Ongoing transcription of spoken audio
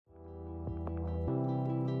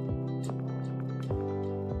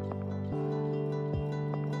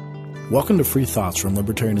Welcome to Free Thoughts from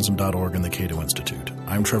Libertarianism.org and the Cato Institute.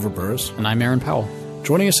 I'm Trevor Burrus. And I'm Aaron Powell.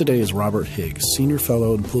 Joining us today is Robert Higgs, Senior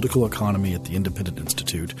Fellow in Political Economy at the Independent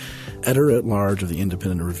Institute, Editor-at-Large of the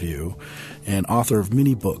Independent Review, and author of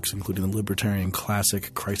many books, including the libertarian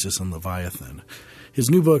classic Crisis and Leviathan. His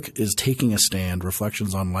new book is Taking a Stand,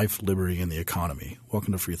 Reflections on Life, Liberty, and the Economy.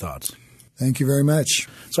 Welcome to Free Thoughts. Thank you very much.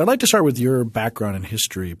 So I'd like to start with your background in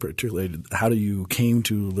history, particularly how you came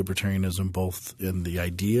to libertarianism, both in the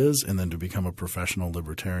ideas and then to become a professional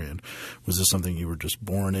libertarian. Was this something you were just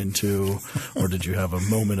born into, or did you have a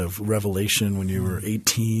moment of revelation when you were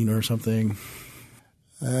 18 or something?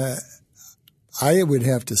 I would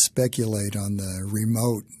have to speculate on the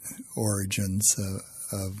remote origins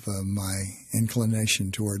of my inclination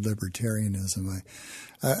toward libertarianism.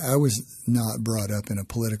 I was not brought up in a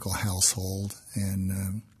political household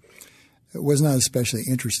and was not especially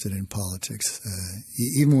interested in politics,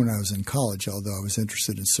 even when I was in college, although I was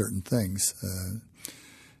interested in certain things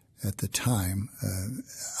at the time.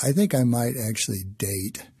 I think I might actually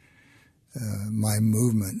date my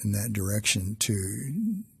movement in that direction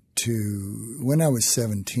to when I was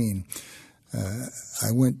 17.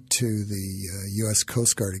 I went to the U.S.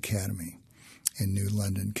 Coast Guard Academy in New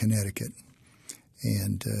London, Connecticut.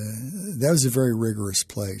 And that was a very rigorous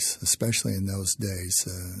place, especially in those days.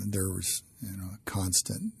 There was,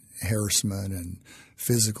 constant harassment and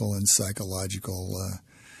physical and psychological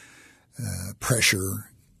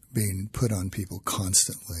pressure being put on people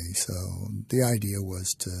constantly. So the idea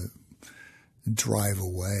was to drive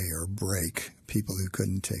away or break people who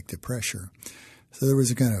couldn't take the pressure. So there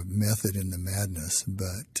was a kind of method in the madness,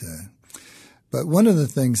 but one of the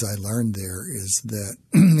things I learned there is that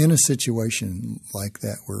in a situation like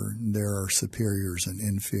that where there are superiors and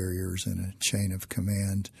inferiors in a chain of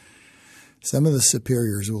command, some of the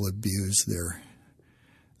superiors will abuse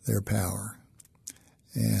their power.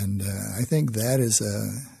 And I think that is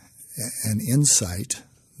an insight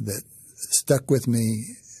that stuck with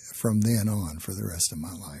me from then on for the rest of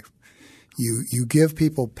my life. You give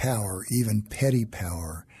people power, even petty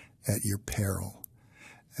power, at your peril.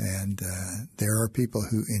 And there are people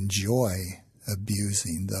who enjoy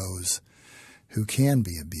abusing those who can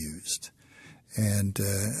be abused. And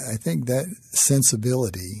I think that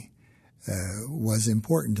sensibility was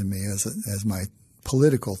important to me as my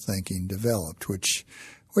political thinking developed, which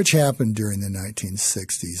happened during the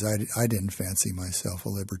 1960s. I didn't fancy myself a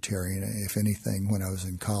libertarian. If anything, when I was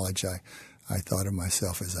in college, I thought of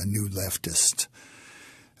myself as a new leftist,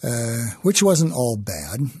 which wasn't all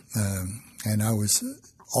bad. And I was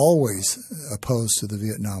always opposed to the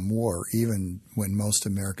Vietnam War, even when most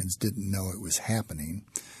Americans didn't know it was happening.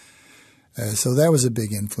 So that was a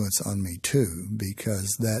big influence on me, too,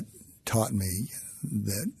 because that taught me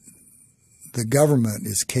that the government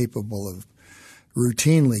is capable of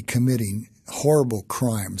routinely committing horrible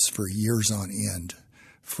crimes for years on end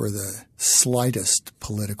for the slightest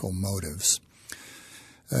political motives.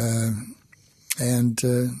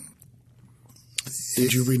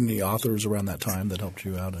 Did you read any authors around that time that helped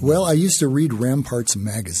you out? Well, I used to read Ramparts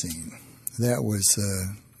magazine. That was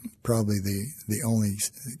probably the only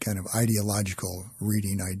kind of ideological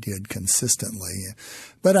reading I did consistently.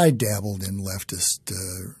 But I dabbled in leftist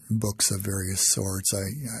books of various sorts.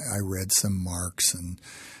 I read some Marx and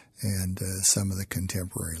some of the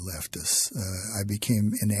contemporary leftists. I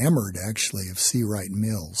became enamored, actually, of Wright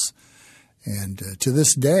Mills. And to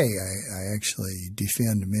this day, I actually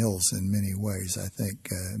defend Mills in many ways. I think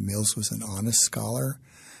Mills was an honest scholar.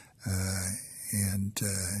 And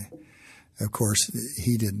of course,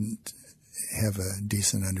 he didn't have a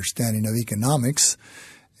decent understanding of economics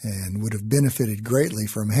and would have benefited greatly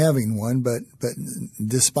from having one. But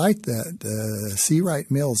despite that, Wright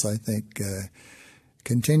Mills, I think,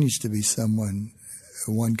 continues to be someone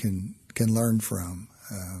one can learn from.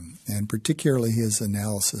 And particularly his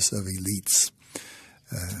analysis of elites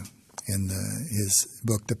in his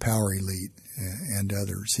book, The Power Elite, and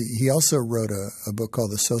others. He also wrote a book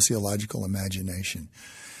called The Sociological Imagination,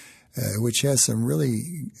 which has some really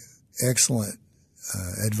excellent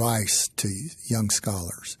advice to young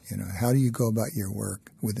scholars. How do you go about your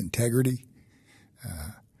work with integrity?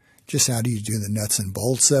 Just how do you do the nuts and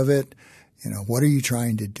bolts of it? What are you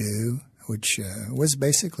trying to do? Which was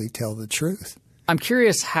basically tell the truth. I'm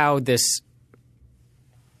curious how this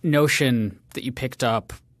notion that you picked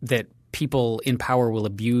up that people in power will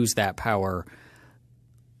abuse that power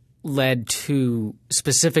led to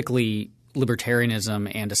specifically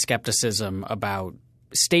libertarianism and a skepticism about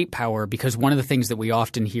state power, because one of the things that we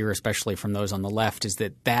often hear, especially from those on the left, is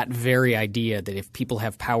that very idea that if people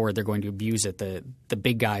have power, they're going to abuse it. The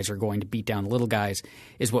big guys are going to beat down the little guys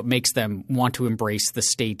is what makes them want to embrace the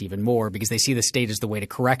state even more, because they see the state as the way to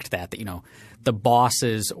correct that. That, you know, the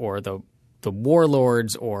bosses or the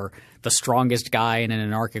warlords or the strongest guy in an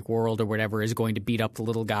anarchic world or whatever is going to beat up the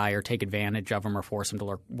little guy or take advantage of him or force him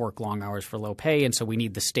to work long hours for low pay. And so we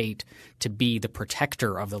need the state to be the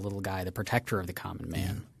protector of the little guy, the protector of the common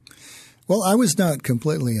man. Yeah. Well, I was not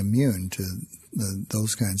completely immune to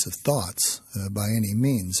those kinds of thoughts by any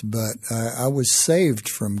means, but I was saved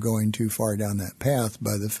from going too far down that path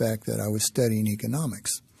by the fact that I was studying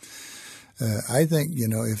economics. I think, you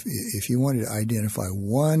know, if you wanted to identify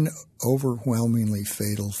one overwhelmingly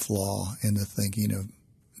fatal flaw in the thinking of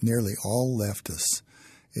nearly all leftists,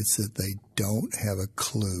 it's that they don't have a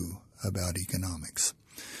clue about economics.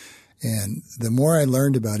 And the more I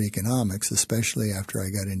learned about economics, especially after I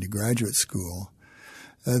got into graduate school,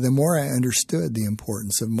 the more I understood the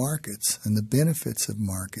importance of markets and the benefits of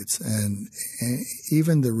markets and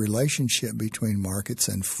even the relationship between markets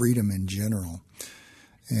and freedom in general.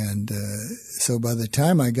 And so by the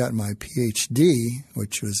time I got my PhD,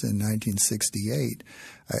 which was in 1968,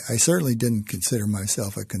 I certainly didn't consider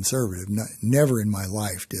myself a conservative. Never in my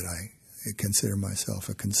life did I consider myself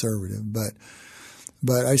a conservative.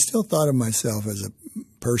 But I still thought of myself as a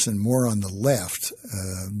person more on the left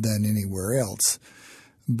than anywhere else.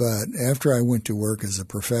 But after I went to work as a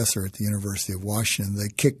professor at the University of Washington, they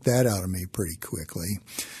kicked that out of me pretty quickly.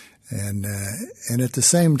 And at the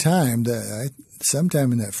same time,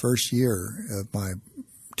 sometime in that first year of my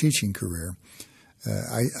teaching career,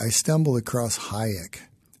 I stumbled across Hayek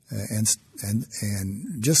and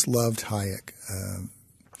just loved Hayek.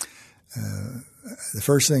 The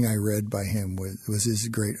first thing I read by him was his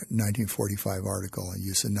great 1945 article,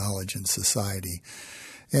 Use of Knowledge in Society.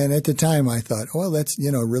 And at the time I thought, well, that's, you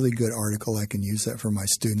know, a really good article. I can use that for my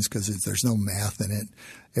students because there's no math in it.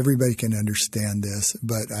 Everybody can understand this.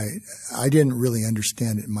 But I didn't really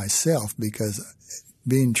understand it myself because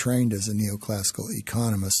being trained as a neoclassical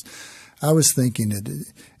economist, I was thinking that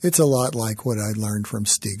it's a lot like what I learned from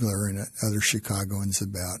Stigler and other Chicagoans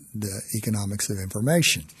about the economics of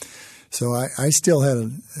information. So I still had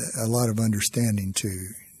a lot of understanding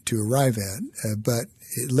to arrive at, but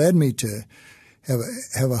it led me to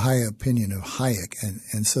have a high opinion of Hayek.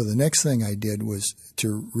 And so the next thing I did was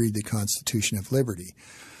to read The Constitution of Liberty,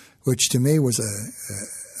 which to me was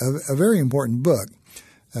a very important book.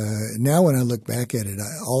 Now when I look back at it,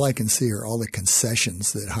 all I can see are all the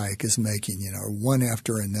concessions that Hayek is making, you know, one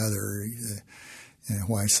after another, and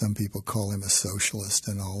why some people call him a socialist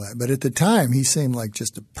and all that. But at the time, he seemed like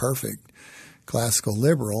just a perfect classical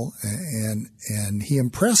liberal, and he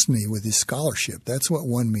impressed me with his scholarship. That's what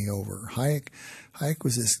won me over. Hayek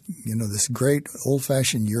was this great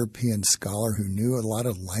old-fashioned European scholar who knew a lot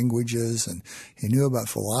of languages, and he knew about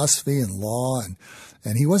philosophy and law,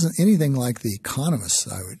 and he wasn't anything like the economists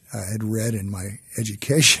I had read in my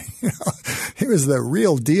education. You know, he was the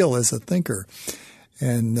real deal as a thinker,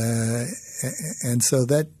 and so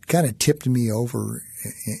that kind of tipped me over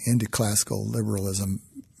into classical liberalism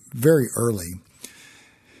very early.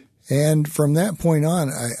 And from that point on,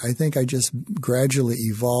 I think I just gradually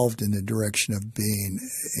evolved in the direction of being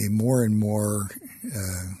a more and more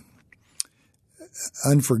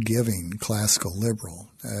unforgiving classical liberal.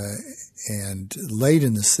 And late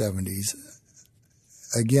in the 70s,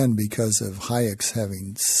 again because of Hayek's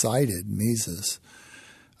having cited Mises,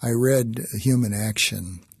 I read Human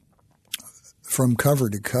Action from cover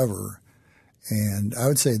to cover. And I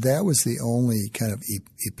would say that was the only kind of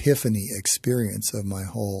epiphany experience of my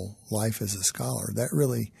whole life as a scholar. That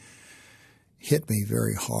really hit me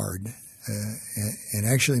very hard and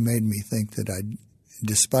actually made me think that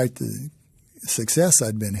despite the success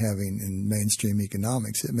I'd been having in mainstream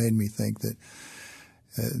economics, it made me think that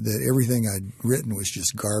everything I'd written was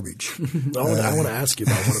just garbage. I want to ask you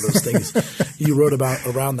about one of those things you wrote about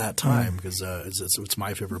around that time, because it's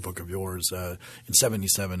my favorite book of yours. In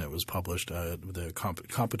 1977, it was published, The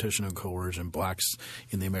Competition and Coercion, Blacks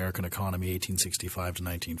in the American Economy, 1865 to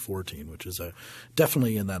 1914, which is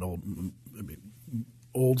definitely in that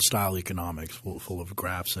old-style economics, full of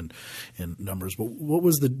graphs and numbers. But what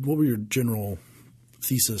were your general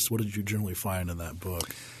thesis? What did you generally find in that book?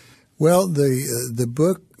 Well, the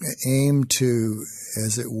book aimed to,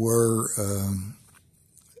 as it were,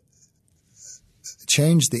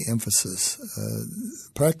 change the emphasis.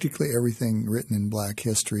 Practically everything written in Black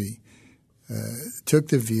history took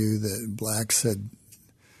the view that blacks had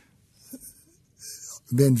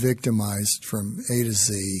been victimized from A to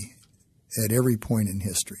Z at every point in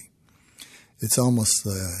history. It's almost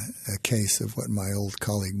a case of what my old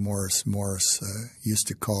colleague Morris used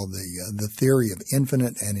to call the theory of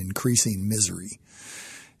infinite and increasing misery.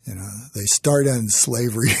 You know, they start on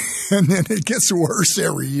slavery and then it gets worse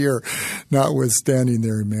every year, notwithstanding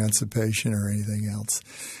their emancipation or anything else.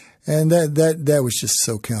 And that was just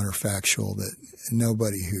so counterfactual that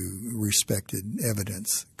nobody who respected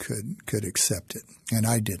evidence could accept it. And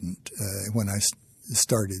I didn't when I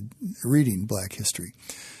started reading Black history.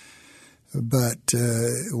 But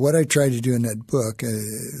what I tried to do in that book,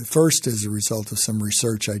 first as a result of some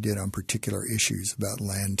research I did on particular issues about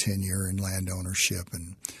land tenure and land ownership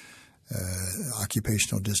and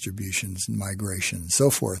occupational distributions and migration and so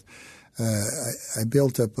forth, I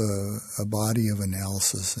built up a body of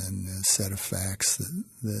analysis and a set of facts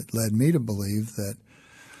that led me to believe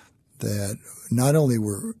that not only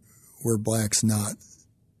were blacks not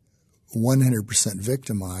 100%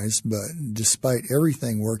 victimized, but despite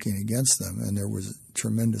everything working against them, and there was a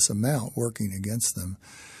tremendous amount working against them,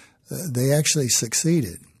 they actually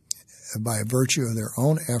succeeded by virtue of their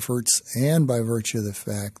own efforts and by virtue of the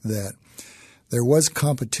fact that there was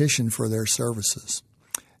competition for their services.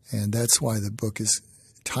 And that's why the book is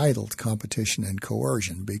titled Competition and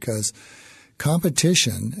Coercion, because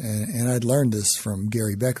competition, and I'd learned this from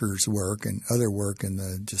Gary Becker's work and other work in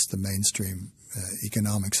just the mainstream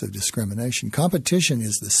economics of discrimination. Competition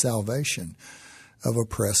is the salvation of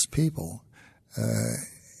oppressed people.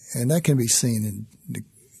 And that can be seen in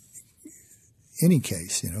any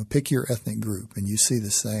case. You know, pick your ethnic group and you see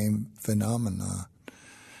the same phenomena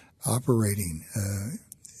operating.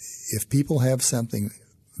 If people have something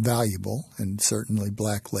valuable, and certainly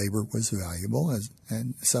black labor was valuable,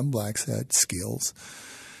 and some blacks had skills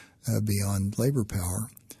beyond labor power,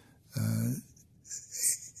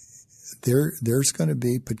 there's going to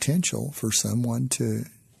be potential for someone to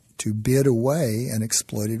bid away an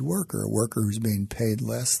exploited worker, a worker who's being paid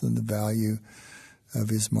less than the value of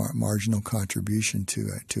his marginal contribution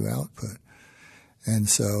to output. And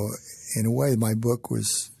so, in a way, my book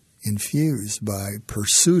was infused by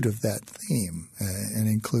pursuit of that theme and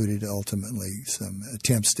included ultimately some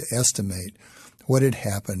attempts to estimate what had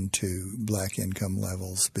happened to black income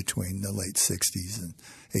levels between the late 60s and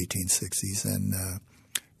 1860s and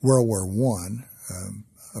World War I,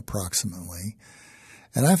 approximately.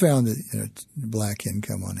 And I found that black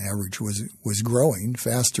income on average was growing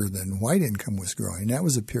faster than white income was growing. That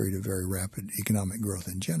was a period of very rapid economic growth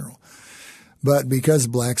in general. But because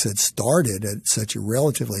blacks had started at such a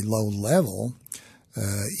relatively low level,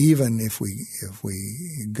 even if we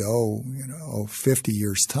go 50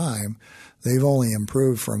 years time, they've only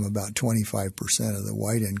improved from about 25% of the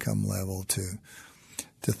white income level to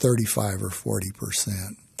 35 or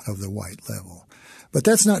 40% of the white level. But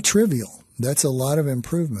that's not trivial. That's a lot of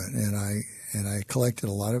improvement, and I collected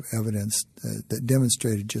a lot of evidence that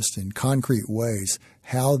demonstrated just in concrete ways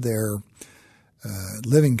how their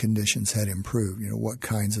living conditions had improved. What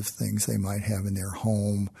kinds of things they might have in their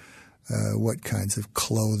home, what kinds of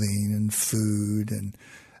clothing and food and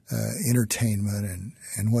entertainment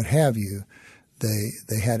and what have you.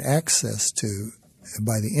 They had access to,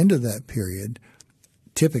 by the end of that period,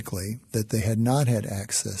 typically, that they had not had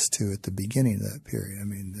access to at the beginning of that period. I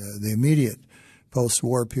mean, the immediate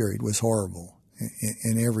post-war period was horrible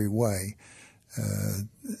in every way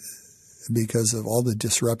because of all the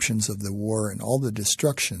disruptions of the war and all the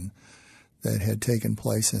destruction that had taken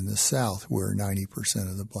place in the South, where 90%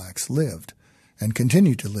 of the blacks lived and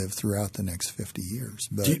continue to live throughout the next 50 years.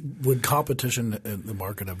 But would competition in the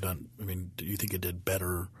market have done – I mean, do you think it did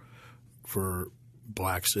better for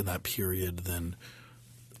blacks in that period than –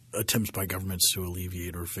 attempts by governments to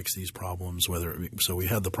alleviate or fix these problems? So we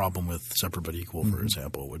had the problem with separate but equal, for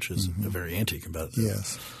example, which is a very anti-competitive.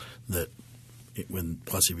 Yes. That when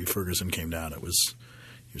Plessy v. Ferguson came down, it was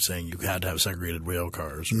 – you're saying you had to have segregated rail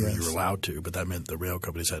cars, or you were allowed to, but that meant the rail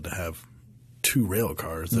companies had to have two rail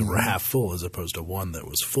cars that were half full as opposed to one that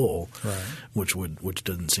was full, which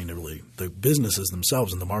didn't seem to really – the businesses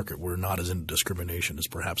themselves in the market were not as into discrimination as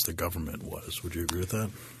perhaps the government was. Would you agree with that?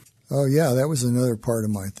 Oh, yeah, that was another part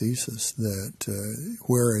of my thesis, that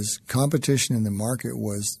whereas competition in the market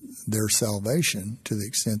was their salvation to the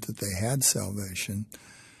extent that they had salvation,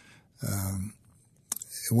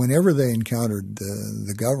 whenever they encountered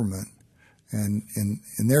the government, and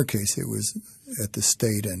in their case it was at the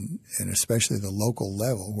state and especially the local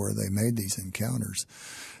level where they made these encounters,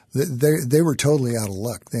 they were totally out of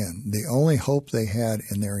luck then. The only hope they had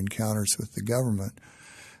in their encounters with the government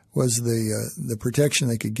was the protection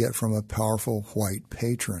they could get from a powerful white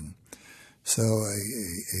patron. So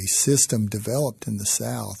a system developed in the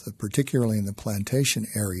South, particularly in the plantation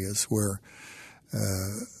areas where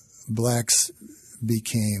blacks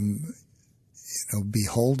became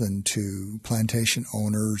beholden to plantation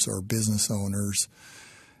owners or business owners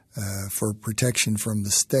for protection from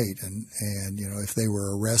the state. And if they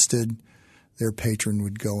were arrested, their patron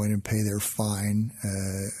would go in and pay their fine.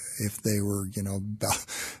 If they were,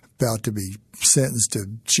 about to be sentenced to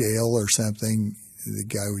jail or something, the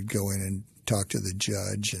guy would go in and talk to the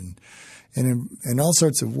judge. And in all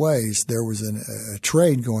sorts of ways, there was a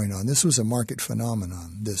trade going on. This was a market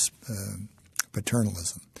phenomenon, this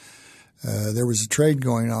paternalism. There was a trade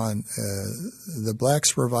going on. The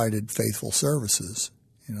blacks provided faithful services.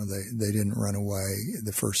 They didn't run away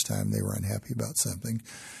the first time they were unhappy about something.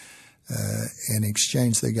 In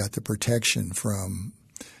exchange, they got the protection from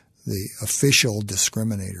the official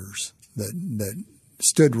discriminators that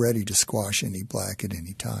stood ready to squash any black at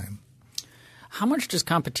any time. How much does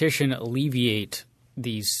competition alleviate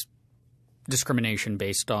these discrimination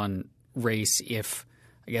based on race if,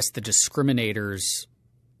 I guess, the discriminators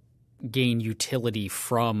gain utility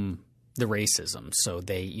from the racism? So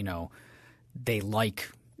they like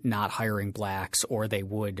not hiring blacks, or they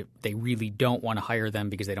really don't want to hire them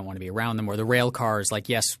because they don't want to be around them. Or the rail cars, like,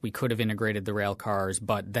 yes, we could have integrated the rail cars,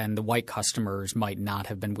 but then the white customers might not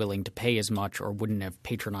have been willing to pay as much or wouldn't have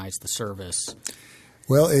patronized the service.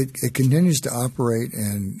 Well, it continues to operate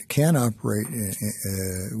and can operate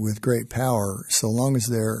with great power so long as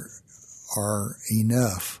there are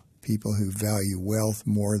enough people who value wealth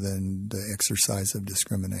more than the exercise of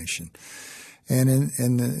discrimination. And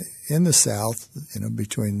in the South,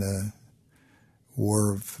 between the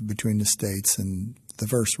war between the states and the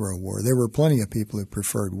First World War, there were plenty of people who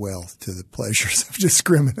preferred wealth to the pleasures of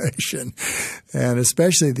discrimination, and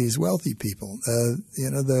especially these wealthy people.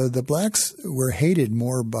 The blacks were hated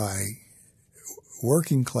more by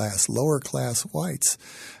working class, lower class whites.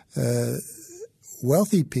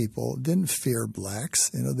 Wealthy people didn't fear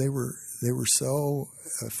blacks. They were so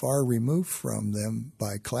far removed from them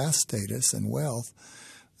by class status and wealth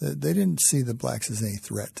that they didn't see the blacks as any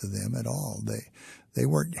threat to them at all. They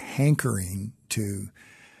weren't hankering to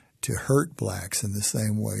hurt blacks in the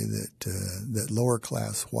same way that lower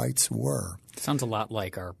class whites were. Sounds a lot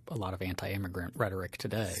like a lot of anti-immigrant rhetoric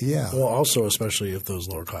today. Yeah. Well, also especially if those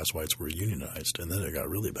lower class whites were unionized, and then it got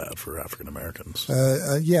really bad for African Americans.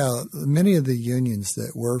 Yeah, many of the unions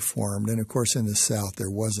that were formed, and of course in the South there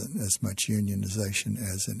wasn't as much unionization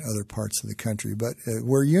as in other parts of the country, but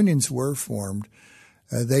where unions were formed,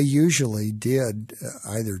 they usually did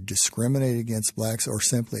either discriminate against blacks or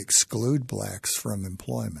simply exclude blacks from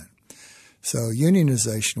employment. So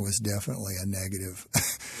unionization was definitely a negative,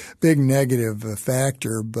 big negative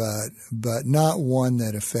factor, but not one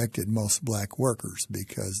that affected most black workers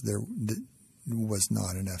because there was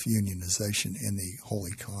not enough unionization in the whole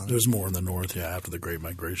economy. There's more in the North, after the Great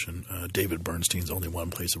Migration. David Bernstein's Only One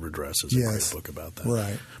Place of Redress is a great book about that.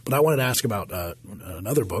 Right. But I wanted to ask about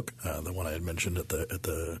another book, the one I had mentioned at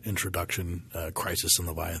the introduction, Crisis and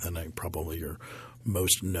Leviathan, probably your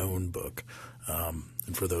most known book.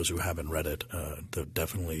 And for those who haven't read it,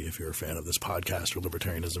 definitely if you're a fan of this podcast or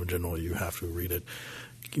libertarianism in general, you have to read it.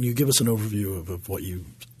 Can you give us an overview of what you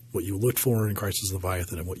looked for in Crisis and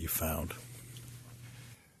Leviathan and what you found?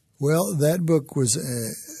 Well, that book was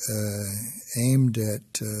aimed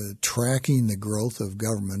at tracking the growth of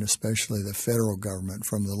government, especially the federal government,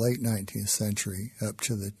 from the late 19th century up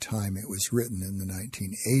to the time it was written in the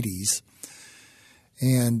 1980s.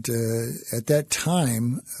 And at that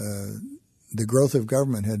time, the growth of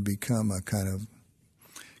government had become a kind of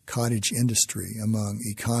cottage industry among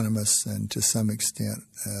economists and to some extent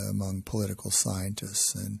among political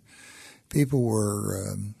scientists. And people were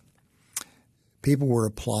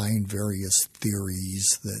applying various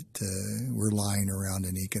theories that were lying around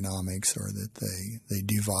in economics or that they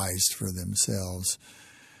devised for themselves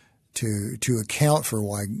to account for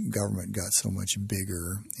why government got so much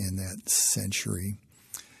bigger in that century.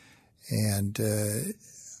 And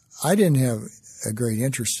I didn't have a great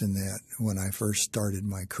interest in that when I first started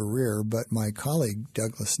my career, but my colleague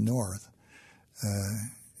Douglas North,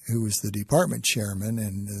 who was the department chairman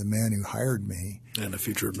and the man who hired me, and a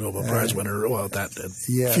future Nobel Prize winner,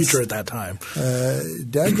 yes. future at that time.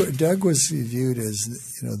 Doug was viewed as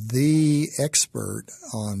the expert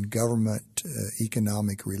on government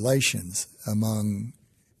economic relations among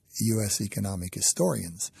U.S. economic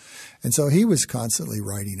historians. And so he was constantly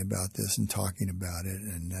writing about this and talking about it.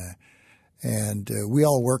 And we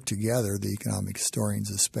all worked together, the economic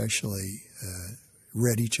historians especially,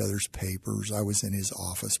 read each other's papers. I was in his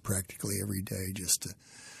office practically every day just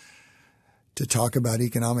to talk about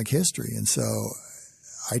economic history. And so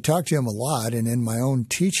I talked to him a lot. And in my own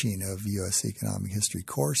teaching of U.S. economic history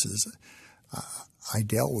courses, I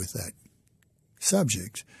dealt with that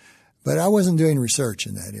subject. But I wasn't doing research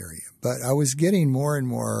in that area. But I was getting more and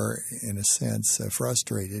more, in a sense,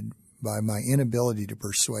 frustrated by my inability to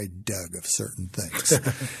persuade Doug of certain things,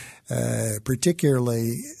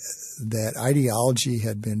 particularly that ideology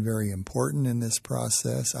had been very important in this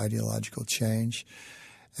process, ideological change,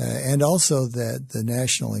 and also that the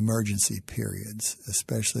national emergency periods,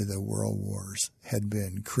 especially the world wars, had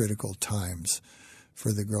been critical times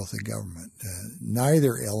for the growth of government.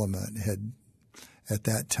 Neither element had, at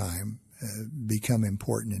that time, become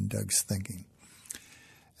important in Doug's thinking.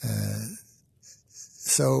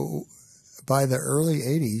 So by the early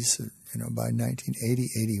 80s, by 1980,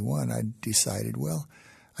 81, I decided, well,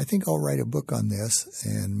 I think I'll write a book on this.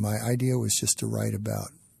 And my idea was just to write about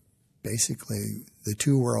basically the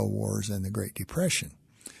two world wars and the Great Depression,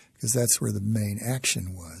 because that's where the main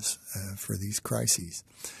action was for these crises.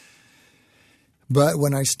 But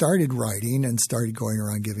when I started writing and started going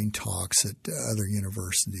around giving talks at other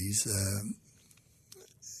universities,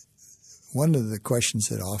 one of the questions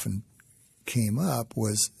that often came up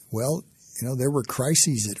was, well, there were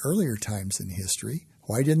crises at earlier times in history.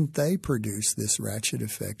 Why didn't they produce this ratchet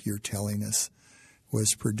effect you're telling us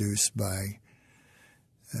was produced by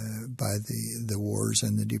the wars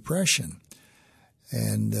and the Depression?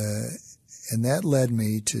 And that led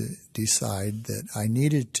me to decide that I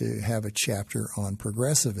needed to have a chapter on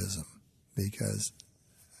progressivism, because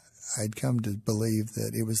I'd come to believe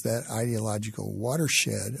that it was that ideological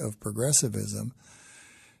watershed of progressivism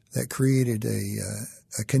that created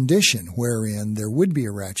a condition wherein there would be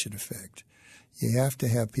a ratchet effect. You have to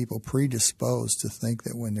have people predisposed to think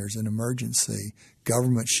that when there's an emergency,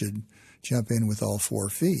 government should jump in with all 4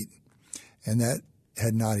 feet. And that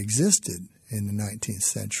had not existed in the 19th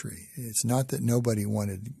century. It's not that nobody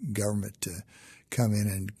wanted government to come in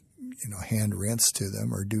and hand rents to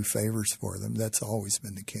them or do favors for them. That's always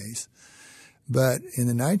been the case. But in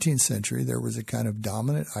the 19th century, there was a kind of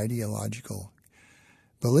dominant ideological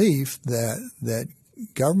belief that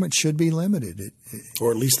government should be limited.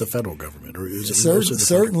 Or at least the federal government. Or is it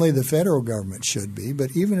certainly the federal government should be,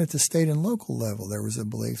 but even at the state and local level, there was a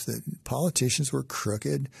belief that politicians were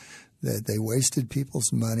crooked, that they wasted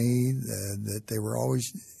people's money, that they were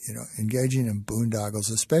always engaging in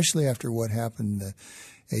boondoggles, especially after what happened in the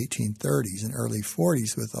 1830s and early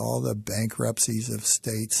 40s with all the bankruptcies of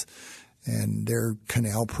states and their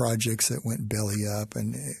canal projects that went belly up,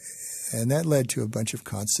 and that led to a bunch of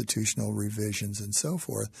constitutional revisions and so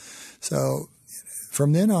forth. So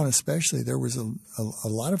from then on especially, there was a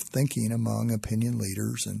lot of thinking among opinion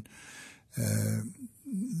leaders and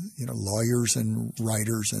lawyers and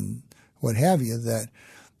writers and what have you,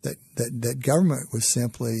 that government was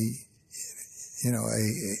simply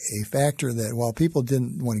a factor that while people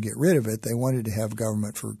didn't want to get rid of it, they wanted to have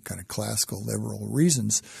government for kind of classical liberal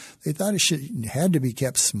reasons. They thought it had to be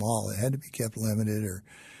kept small. It had to be kept limited, or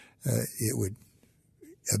it would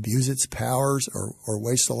abuse its powers or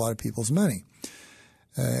waste a lot of people's money.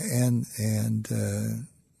 And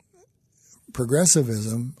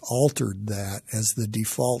progressivism altered that as the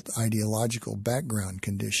default ideological background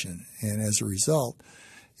condition. And as a result,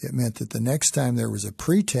 it meant that the next time there was a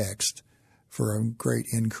pretext for a great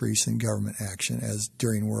increase in government action, as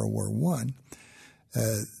during World War I,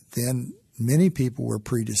 then many people were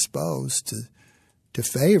predisposed to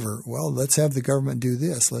favor, well, let's have the government do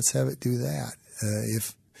this, let's have it do that.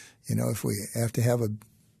 If we have to have a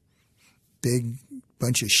big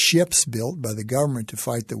bunch of ships built by the government to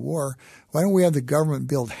fight the war, why don't we have the government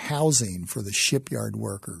build housing for the shipyard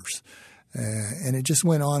workers? And it just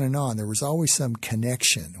went on and on. There was always some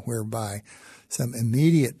connection whereby some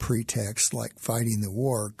immediate pretext like fighting the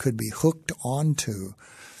war could be hooked onto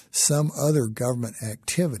some other government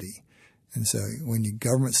activity. And so when the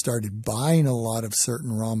government started buying a lot of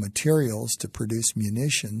certain raw materials to produce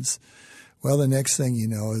munitions, well, the next thing you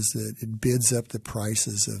know is that it bids up the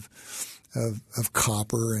prices of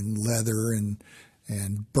copper and leather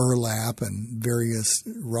and burlap and various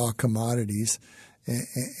raw commodities.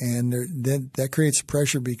 And that creates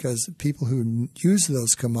pressure because people who use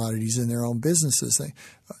those commodities in their own businesses,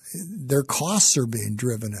 their costs are being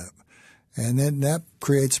driven up. And then that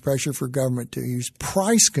creates pressure for government to use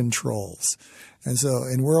price controls. And so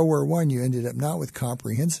in World War I, you ended up not with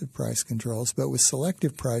comprehensive price controls, but with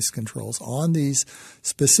selective price controls on these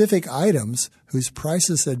specific items whose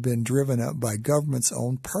prices had been driven up by government's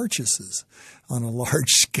own purchases on a large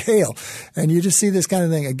scale. And you just see this kind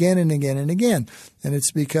of thing again and again and again. And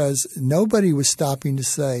it's because nobody was stopping to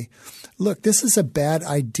say, look, this is a bad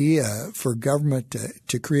idea for government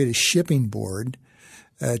to create a shipping board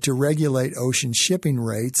to regulate ocean shipping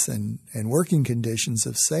rates and working conditions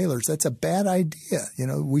of sailors. That's a bad idea.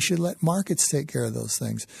 We should let markets take care of those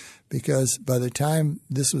things, because by the time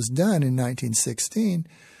this was done in 1916,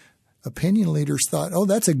 opinion leaders thought, oh,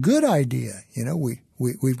 that's a good idea.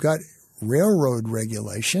 We've got railroad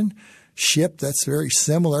regulation, that's very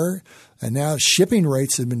similar. And now shipping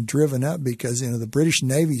rates have been driven up because, the British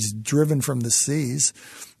Navy's driven from the seas.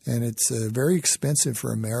 And it's very expensive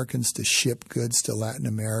for Americans to ship goods to Latin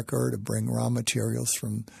America or to bring raw materials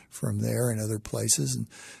from there and other places.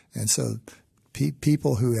 And so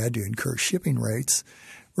people who had to incur shipping rates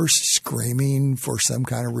were screaming for some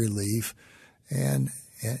kind of relief. And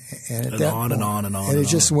at that on point, and on and on. And it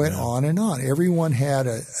just went on and on. Everyone had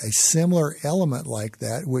a similar element like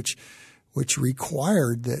that, which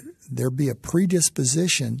required that there be a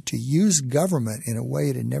predisposition to use government in a way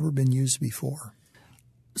it had never been used before.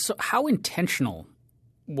 So how intentional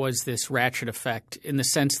was this ratchet effect in the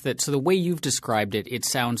sense that – so the way you've described it, it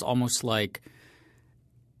sounds almost like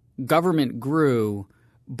government grew,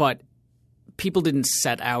 but people didn't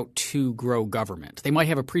set out to grow government. They might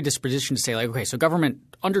have a predisposition to say like, okay, so government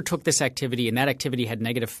undertook this activity and that activity had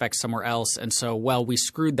negative effects somewhere else. And so, well, we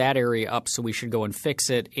screwed that area up, so we should go and fix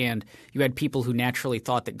it. And you had people who naturally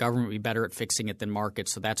thought that government would be better at fixing it than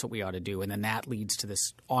markets, so that's what we ought to do. And then that leads to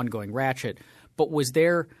this ongoing ratchet. But was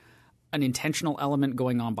there an intentional element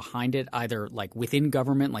going on behind it, either like within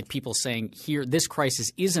government, like people saying, here, this crisis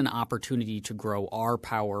is an opportunity to grow our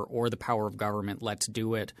power or the power of government, let's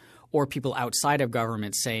do it, or people outside of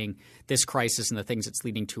government saying this crisis and the things it's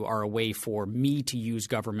leading to are a way for me to use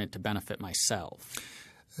government to benefit myself?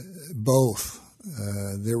 Both.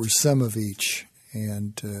 There was some of each.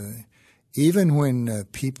 And even when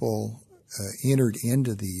people entered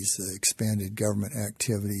into these expanded government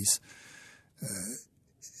activities,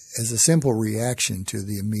 as a simple reaction to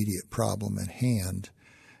the immediate problem at hand,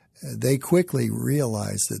 they quickly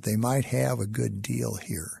realized that they might have a good deal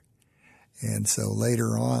here. And so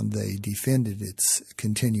later on, they defended its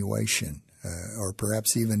continuation, or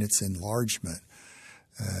perhaps even its enlargement.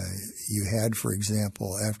 You had, for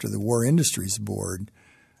example, after the War Industries Board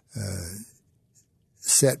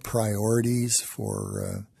set priorities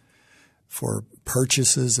for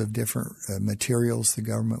purchases of different materials the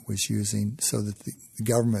government was using, so that the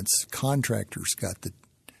government's contractors got the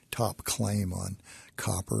top claim on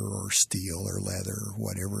copper or steel or leather or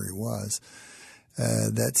whatever it was.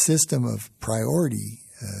 That system of priority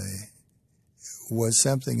was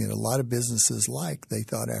something that a lot of businesses liked. They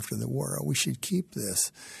thought after the war, oh, we should keep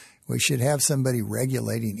this. We should have somebody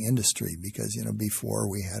regulating industry because, before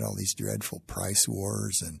we had all these dreadful price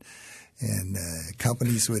wars and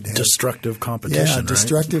companies would have destructive competition. Yeah, right?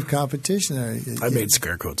 Destructive competition. I made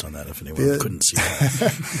scare quotes on that if anyone couldn't see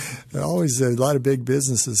that. There are always a lot of big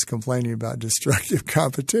businesses complaining about destructive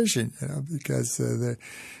competition, because the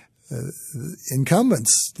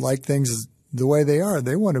incumbents like things the way they are.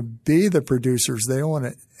 They want to be the producers. They don't want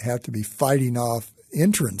to have to be fighting off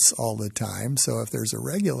entrants all the time. So if there's a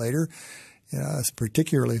regulator,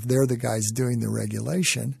 particularly if they're the guys doing the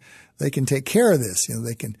regulation, they can take care of this.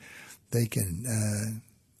 They can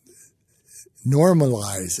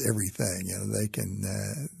normalize everything.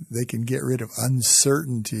 They can get rid of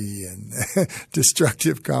uncertainty and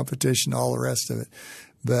destructive competition, all the rest of it.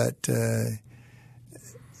 But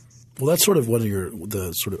well, that's sort of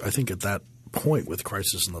I think at that point with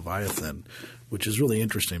Crisis and Leviathan, which is really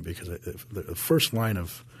interesting because the first line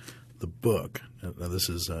of the book. Now this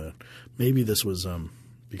is maybe this was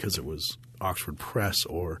because it was Oxford Press,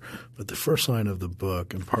 but the first line of the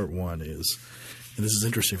book in part one is, and this is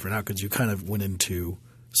interesting for now because you kind of went into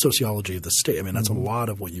sociology of the state. I mean, that's a lot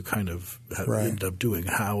of what you kind of ended up doing.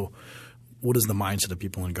 What is the mindset of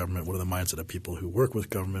people in government? What are the mindset of people who work with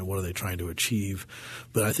government? What are they trying to achieve?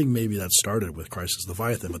 But I think maybe that started with Crisis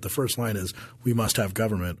Leviathan. But the first line is, we must have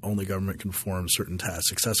government. Only government can perform certain tasks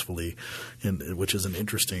successfully, which is an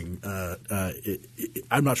interesting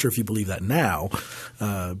I'm not sure if you believe that now,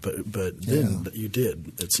 but then you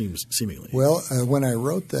did, it seems, seemingly. Well, when I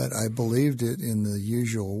wrote that, I believed it in the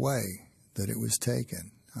usual way that it was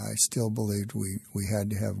taken. I still believed we had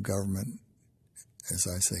to have government. As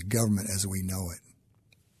I say, government as we know it.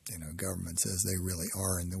 Governments as they really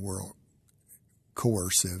are in the world.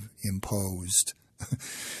 Coercive, imposed.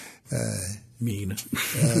 Mean.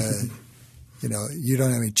 You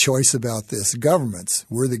don't have any choice about this. Governments,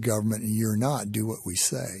 we're the government and you're not. Do what we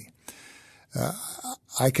say.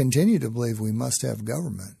 I continue to believe we must have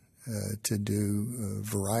government to do a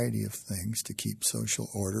variety of things to keep social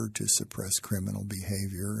order, to suppress criminal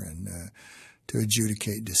behavior, and to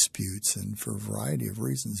adjudicate disputes, and for a variety of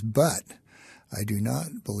reasons. But I do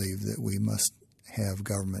not believe that we must have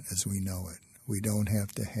government as we know it. We don't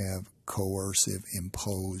have to have coercive,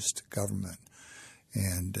 imposed government.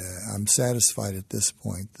 And I'm satisfied at this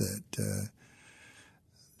point that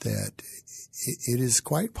it is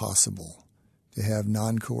quite possible to have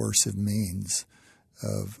non-coercive means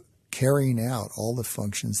of carrying out all the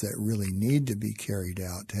functions that really need to be carried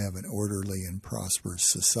out to have an orderly and prosperous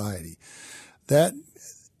society. That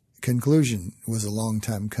conclusion was a long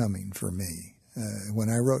time coming for me. When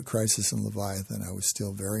I wrote Crisis and Leviathan, I was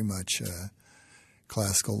still very much a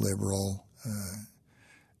classical liberal,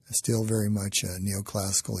 still very much a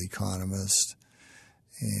neoclassical economist,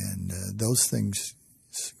 and those things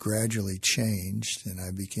gradually changed, and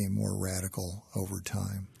I became more radical over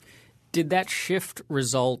time. Did that shift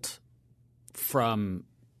result from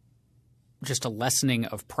just a lessening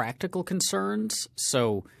of practical concerns?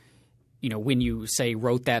 So, when you say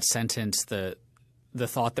wrote that sentence, the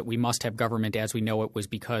thought that we must have government as we know it was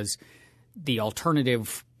because the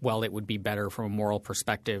alternative, well, it would be better from a moral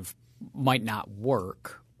perspective, might not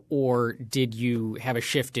work? Or did you have a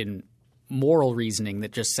shift in moral reasoning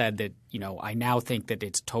that just said that, I now think that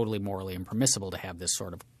it's totally morally impermissible to have this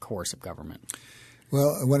sort of coercive government?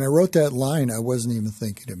 Well, when I wrote that line, I wasn't even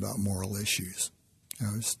thinking about moral issues.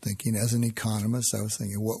 I was thinking, as an economist, I was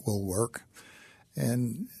thinking what will work.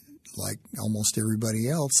 And like almost everybody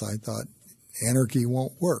else, I thought anarchy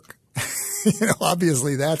won't work.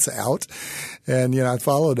 Obviously that's out. And, I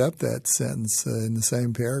followed up that sentence in the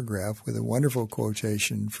same paragraph with a wonderful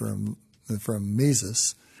quotation from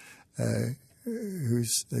Mises,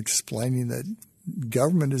 who's explaining that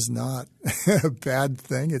government is not a bad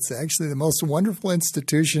thing. It's actually the most wonderful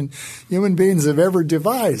institution human beings have ever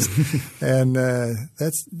devised. And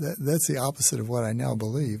that's the opposite of what I now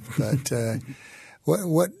believe. But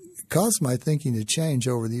what caused my thinking to change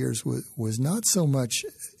over the years was not so much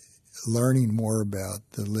learning more about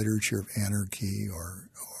the literature of anarchy or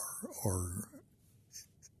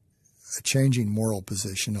a changing moral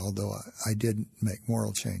position, although I did make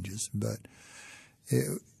moral changes. But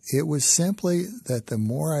it was simply that the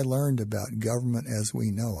more I learned about government as we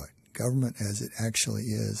know it, government as it actually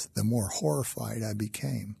is, the more horrified I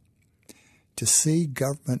became. To see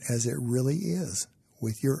government as it really is,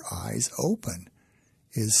 with your eyes open,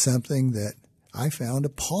 is something that I found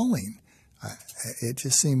appalling. It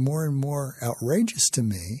just seemed more and more outrageous to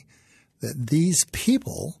me that these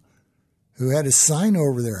people who had a sign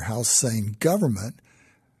over their house saying government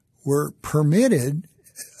were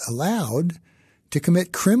allowed to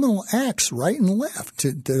commit criminal acts right and left,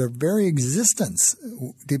 to their very existence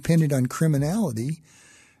depended on criminality.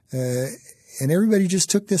 And everybody just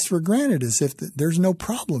took this for granted as if there's no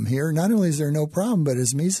problem here. Not only is there no problem, but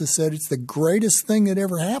as Mises said, it's the greatest thing that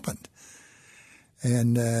ever happened.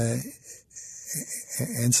 And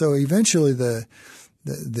so eventually the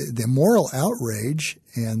moral outrage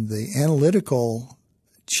and the analytical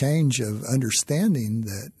change of understanding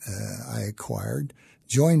that I acquired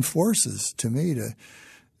joined forces to me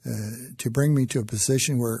to bring me to a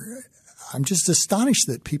position where I'm just astonished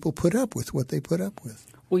that people put up with what they put up with.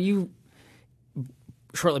 Well,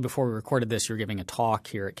 shortly before we recorded this, you were giving a talk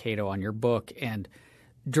here at Cato on your book, and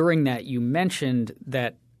during that you mentioned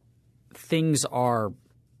that things are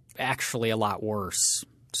actually a lot worse.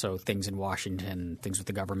 So things in Washington, things with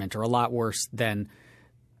the government are a lot worse than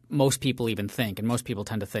most people even think. And most people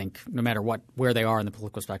tend to think, no matter where they are in the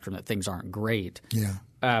political spectrum, that things aren't great.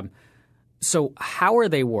 Yeah. So how are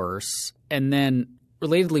they worse? And then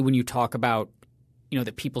relatedly, when you talk about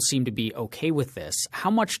that people seem to be okay with this, how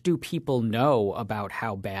much do people know about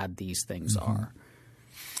how bad these things are?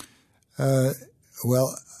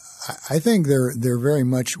 Well, I think they're very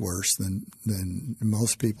much worse than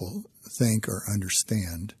most people think or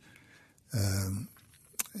understand.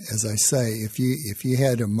 As I say, if you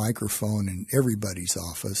had a microphone in everybody's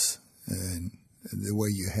office, and the way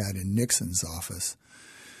you had in Nixon's office,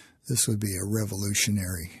 this would be a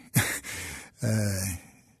revolutionary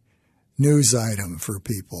news item for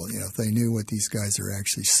people. If they knew what these guys are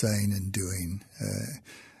actually saying and doing.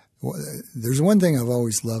 There's one thing I've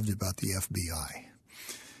always loved about the FBI,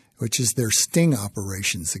 which is their sting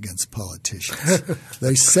operations against politicians.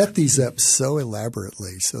 They set these up so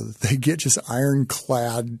elaborately so that they get just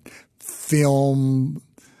ironclad film,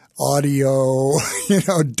 audio,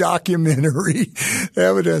 documentary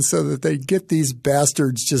evidence so that they get these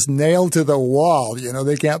bastards just nailed to the wall.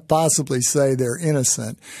 They can't possibly say they're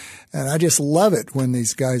innocent. And I just love it when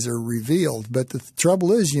these guys are revealed. But the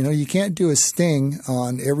trouble is, you can't do a sting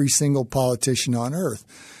on every single politician on earth.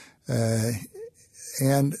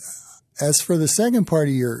 And as for the second part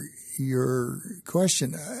of your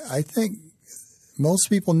question, I think most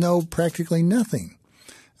people know practically nothing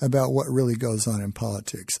about what really goes on in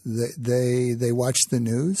politics. They watch the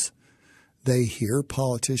news. They hear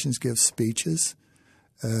politicians give speeches.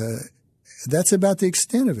 That's about the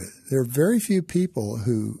extent of it. There are very few people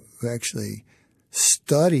who actually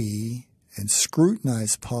study and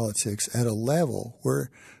scrutinize politics at a level where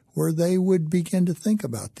they would begin to think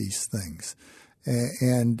about these things.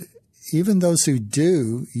 And even those who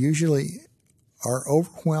do usually are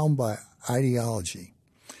overwhelmed by ideology.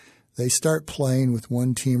 They start playing with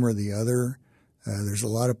one team or the other. There's a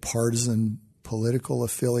lot of partisan political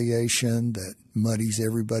affiliation that muddies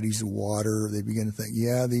everybody's water. They begin to think,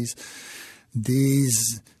 yeah,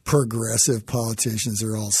 these progressive politicians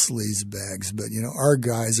are all sleazebags, but our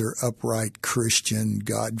guys are upright Christian,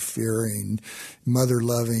 God-fearing,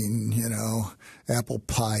 mother-loving, apple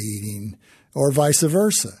pie eating, or vice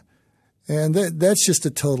versa. And that's just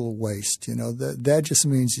a total waste. That just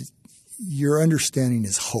means your understanding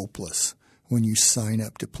is hopeless when you sign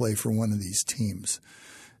up to play for one of these teams.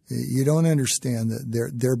 You don't understand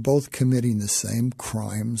that they're both committing the same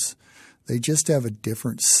crimes. They just have a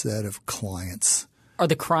different set of clients. Are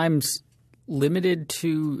the crimes limited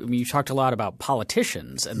to – you talked a lot about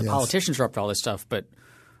politicians, and the politicians are up to all this stuff, but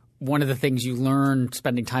one of the things you learn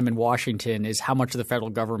spending time in Washington is how much of the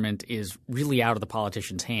federal government is really out of the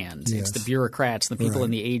politicians' hands. Yes. It's the bureaucrats, the people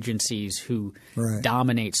in the agencies who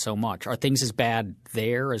dominate so much. Are things as bad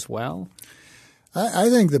there as well? I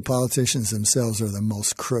think the politicians themselves are the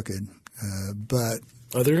most crooked, but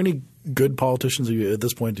 – Are there any good politicians at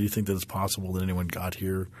this point? Do you think that it's possible that anyone got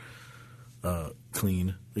here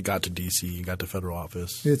clean? They got to D.C., got to federal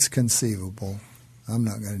office? It's conceivable. I'm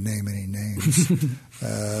not going to name any names.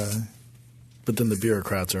 But then the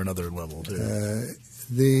bureaucrats are another level too.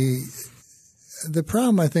 The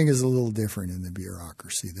problem, I think, is a little different in the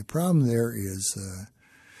bureaucracy. The problem there is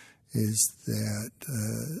that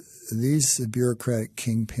these bureaucratic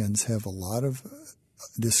kingpins have a lot of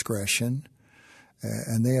discretion,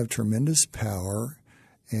 and they have tremendous power,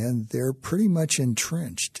 and they're pretty much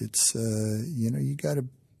entrenched. It's you got to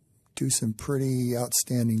do some pretty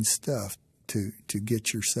outstanding stuff to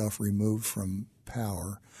get yourself removed from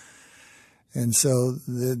power. And so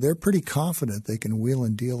they're pretty confident they can wheel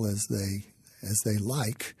and deal as they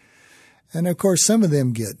like. And of course, some of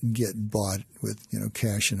them get bought with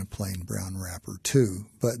cash in a plain brown wrapper too.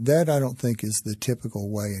 But that I don't think is the typical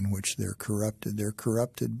way in which they're corrupted. They're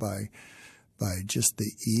corrupted by just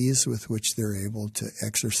the ease with which they're able to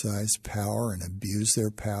exercise power and abuse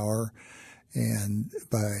their power, and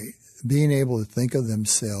by being able to think of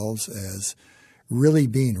themselves as really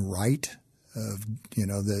being right, of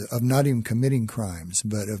not even committing crimes,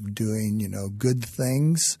 but of doing good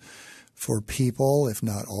things for people, if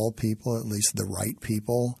not all people, at least the right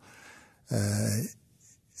people.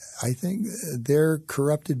 I think they're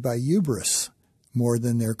corrupted by hubris more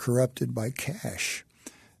than they're corrupted by cash.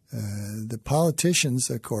 The politicians,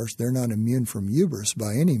 of course, they're not immune from hubris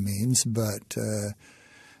by any means, but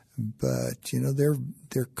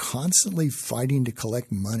they're constantly fighting to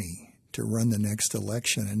collect money to run the next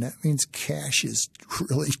election, and that means cash is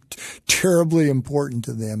really terribly important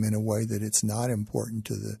to them in a way that it's not important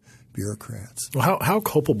to the bureaucrats. Well, how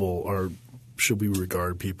culpable should we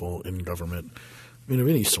regard people in government? I mean, of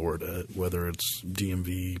any sort, whether it's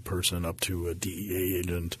DMV person up to a DEA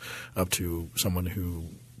agent, up to someone who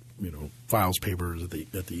files papers at the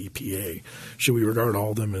EPA. Should we regard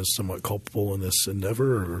all of them as somewhat culpable in this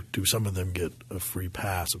endeavor, or do some of them get a free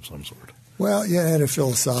pass of some sort? Well, yeah, at a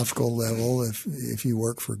philosophical level, if you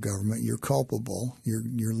work for government, you're culpable.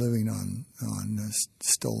 You're living on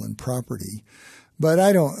stolen property. But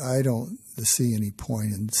I don't see any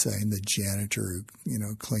point in saying the janitor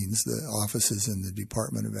who cleans the offices in the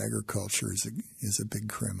Department of Agriculture is a big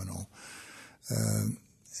criminal.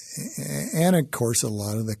 And of course, a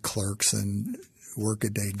lot of the clerks and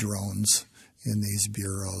workaday drones in these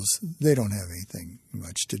bureaus, they don't have anything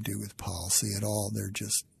much to do with policy at all. They're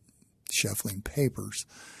just shuffling papers.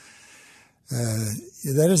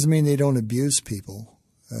 That doesn't mean they don't abuse people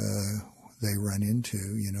they run into.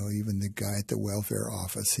 Even the guy at the welfare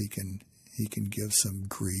office, he can give some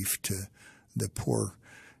grief to the poor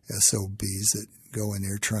SOBs that go in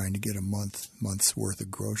there trying to get a month's worth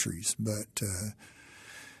of groceries. But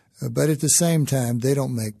at the same time, they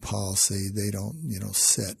don't make policy. They don't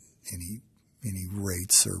set any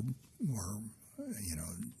rates or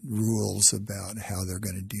rules about how they're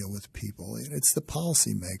going to deal with people. It's the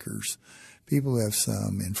policymakers, people who have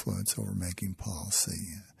some influence over making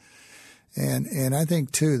policy. And I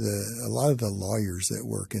think too a lot of the lawyers that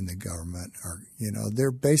work in the government are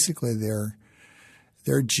they're basically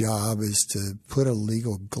Their job is to put a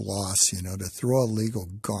legal gloss, to throw a legal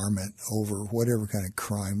garment over whatever kind of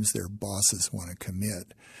crimes their bosses want to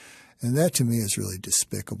commit. And that to me is really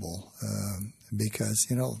despicable because,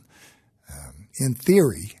 in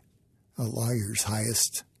theory, a lawyer's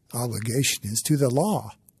highest obligation is to the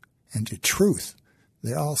law and to truth.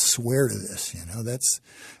 They all swear to this,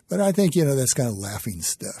 but I think, that's kind of laughing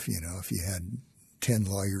stuff. If you had 10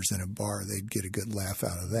 lawyers in a bar, they'd get a good laugh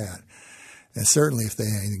out of that. And certainly if they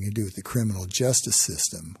had anything to do with the criminal justice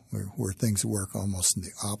system, where things work almost in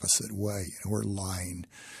the opposite way, where lying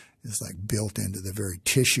is like built into the very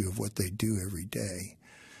tissue of what they do every day.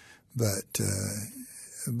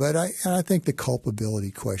 But I think the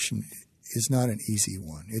culpability question is not an easy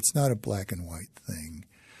one. It's not a black and white thing.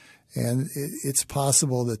 And it's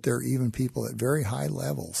possible that there are even people at very high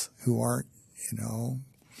levels who aren't,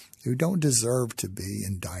 who don't deserve to be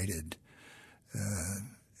indicted.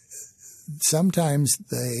 Sometimes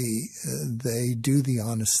they do the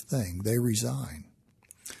honest thing. They resign.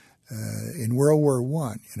 In World War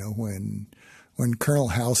I, when Colonel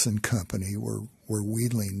House and company were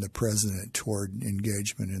wheedling the president toward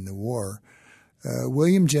engagement in the war,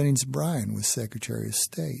 William Jennings Bryan was Secretary of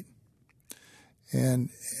State. And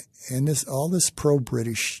all this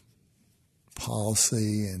pro-British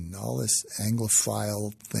policy and all this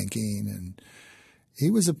Anglophile thinking, and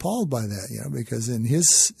he was appalled by that, because in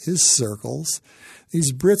his circles,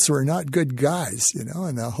 these Brits were not good guys,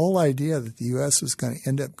 and the whole idea that the U.S. was going to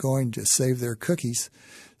end up going to save their cookies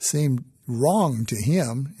seemed wrong to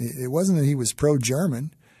him. It wasn't that he was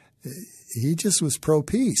pro-German. He just was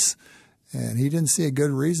pro-peace. And he didn't see a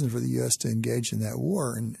good reason for the U.S. to engage in that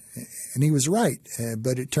war. And he was right.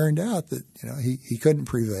 But it turned out that, he couldn't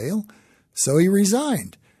prevail, so he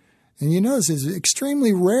resigned. And you notice it's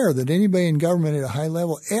extremely rare that anybody in government at a high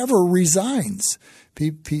level ever resigns.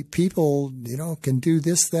 People, can do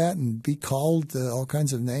this, that, and be called all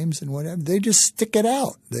kinds of names and whatever. They just stick it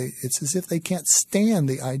out. It's as if they can't stand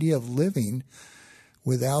the idea of living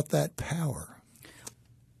without that power.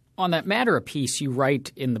 On that matter of peace, you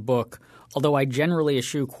write in the book, although I generally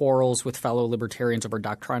eschew quarrels with fellow libertarians over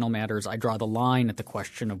doctrinal matters, I draw the line at the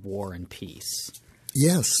question of war and peace.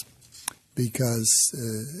 Yes, because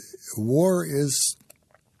war is,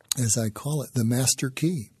 as I call it, the master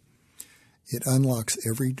key. It unlocks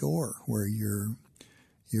every door where your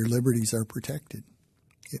liberties are protected.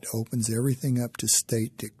 It opens everything up to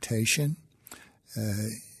state dictation.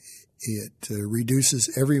 It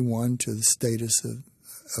reduces everyone to the status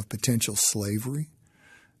of potential slavery.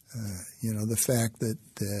 The fact that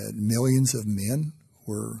millions of men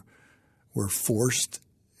were forced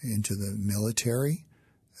into the military.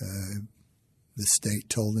 The state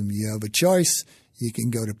told them, you have a choice. You can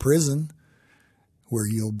go to prison where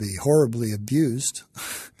you'll be horribly abused,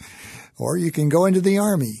 or you can go into the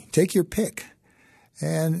army. Take your pick.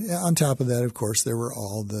 And on top of that, of course, there were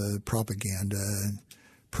all the propaganda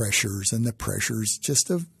pressures and the pressures just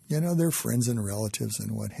of, their friends and relatives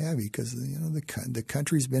and what have you, because, the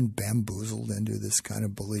country's been bamboozled into this kind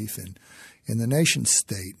of belief in the nation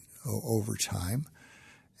state over time.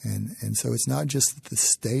 And so it's not just that the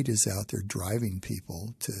state is out there driving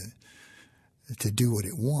people to do what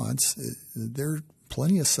it wants. There are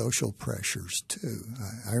plenty of social pressures too.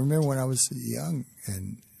 I remember when I was young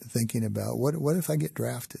and thinking about what if I get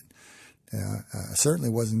drafted? I certainly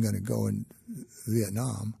wasn't going to go in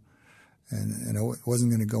Vietnam, and I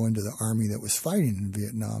wasn't going to go into the army that was fighting in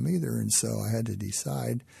Vietnam either. And so I had to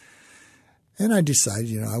decide. And I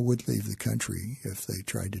decided, I would leave the country if they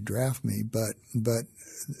tried to draft me. But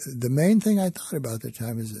the main thing I thought about at the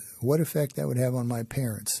time is what effect that would have on my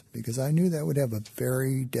parents, because I knew that would have a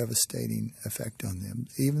very devastating effect on them.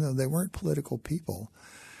 Even though they weren't political people,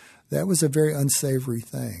 that was a very unsavory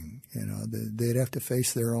thing. They'd have to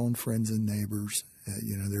face their own friends and neighbors.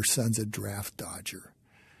 Their son's a draft dodger.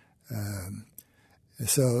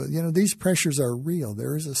 So, these pressures are real.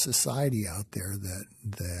 There is a society out there that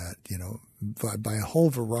by a whole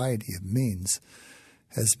variety of means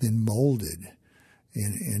has been molded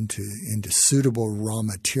into suitable raw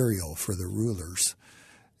material for the rulers.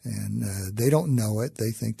 And they don't know it.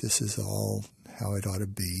 They think this is all how it ought to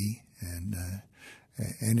be. And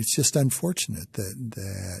it's just unfortunate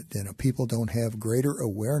that people don't have greater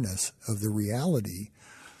awareness of the reality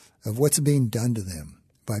of what's being done to them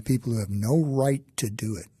by people who have no right to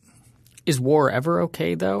do it. Is war ever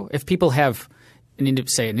okay, though? If people have, an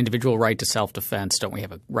individual right to self-defense, don't we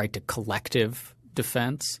have a right to collective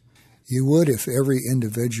defense? You would if every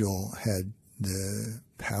individual had the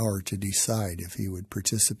power to decide if he would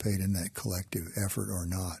participate in that collective effort or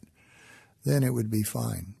not. Then it would be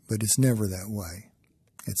fine. But it's never that way.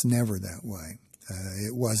 It's never that way.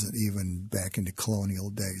 It wasn't even back into colonial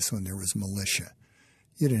days when there was militia.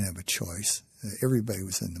 You didn't have a choice. Everybody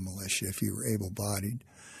was in the militia if you were able-bodied.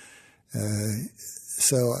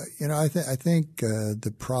 So, I think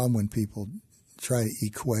the problem when people try to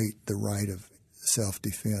equate the right of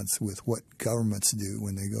self-defense with what governments do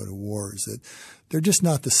when they go to war is that they're just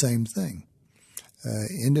not the same thing.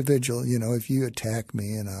 Individual, if you attack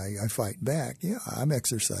me and I fight back, I'm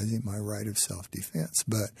exercising my right of self-defense.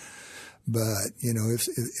 But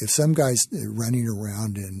if some guy's running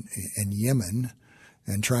around in Yemen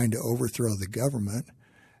and trying to overthrow the government,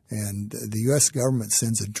 and the U.S. government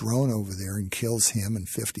sends a drone over there and kills him and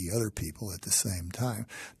 50 other people at the same time,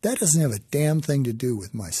 that doesn't have a damn thing to do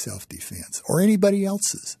with my self-defense or anybody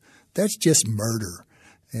else's. That's just murder.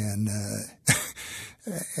 And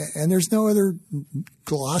and there's no other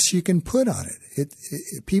gloss you can put on it.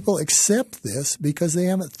 People accept this because they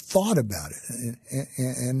haven't thought about it.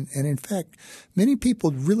 And in fact, many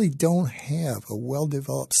people really don't have a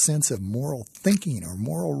well-developed sense of moral thinking or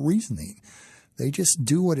moral reasoning. They just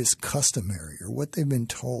do what is customary or what they've been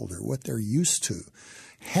told or what they're used to.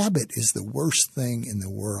 Habit is the worst thing in the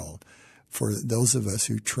world for those of us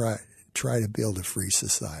who try to build a free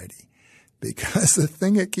society, because the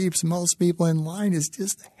thing that keeps most people in line is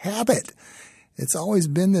just habit. It's always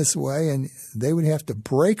been this way, and they would have to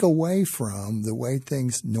break away from the way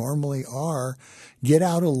things normally are, get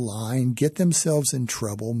out of line, get themselves in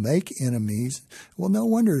trouble, make enemies. Well, no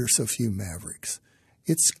wonder there's so few mavericks.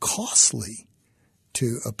 It's costly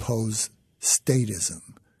to oppose statism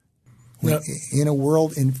in a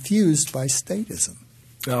world infused by statism.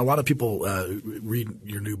 A lot of people read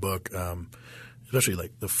your new book, especially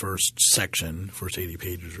like the first section, first 80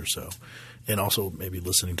 pages or so, and also maybe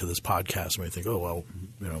listening to this podcast may think, oh, well,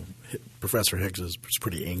 Professor Higgs is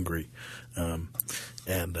pretty angry.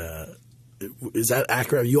 Is that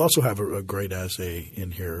accurate? You also have a great essay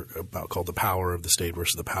in here called The Power of the State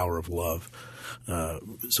versus the Power of Love.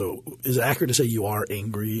 So is it accurate to say you are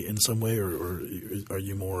angry in some way, or are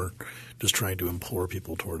you more just trying to implore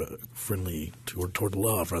people toward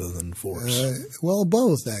love rather than force? Well,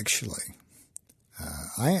 both, actually.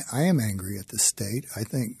 I am angry at the state. I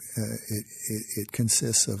think it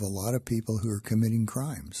consists of a lot of people who are committing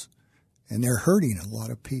crimes, and they're hurting a lot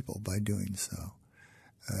of people by doing so.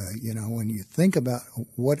 When you think about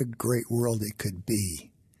what a great world it could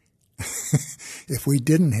be if we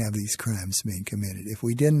didn't have these crimes being committed, if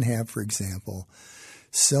we didn't have, for example,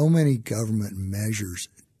 so many government measures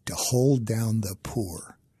to hold down the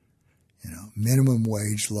poor, minimum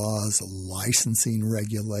wage laws, licensing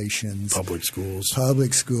regulations, public schools.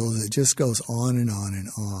 It just goes on and on and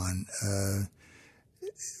on.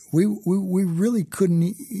 We really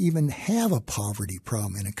couldn't even have a poverty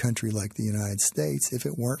problem in a country like the United States if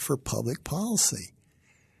it weren't for public policy.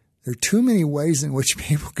 There are too many ways in which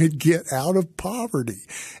people could get out of poverty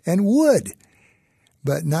and would.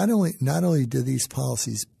 But not only do these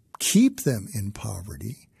policies keep them in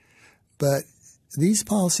poverty, but these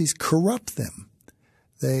policies corrupt them.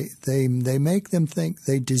 They make them think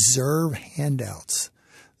they deserve handouts.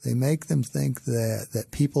 They make them think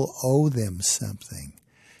that people owe them something.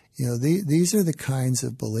 These are the kinds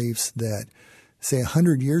of beliefs that, say,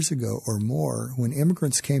 100 years ago or more, when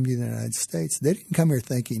immigrants came to the United States, they didn't come here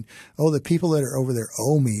thinking, oh, the people that are over there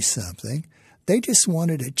owe me something. They just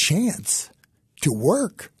wanted a chance to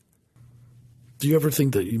work. Do you ever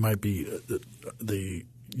think that you might be the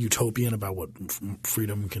utopian about what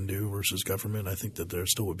freedom can do versus government? I think that there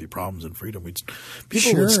still would be problems in freedom.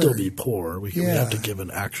 People would still be poor. We have to give an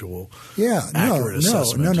actual accurate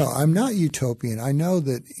assessment. No. I'm not utopian. I know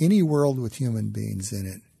that any world with human beings in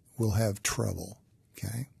it will have trouble,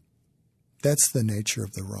 okay? That's the nature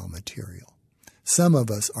of the raw material. Some of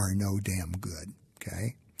us are no damn good,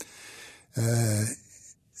 okay?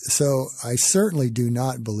 So I certainly do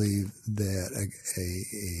not believe that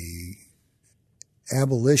a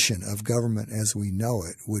abolition of government as we know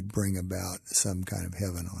it would bring about some kind of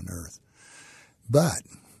heaven on earth. But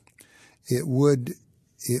it would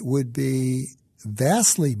be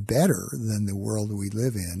vastly better than the world we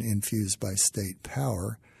live in, infused by state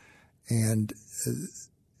power. And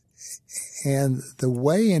the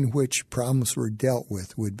way in which problems were dealt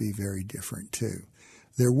with would be very different too.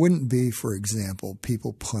 There wouldn't be, for example,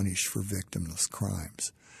 people punished for victimless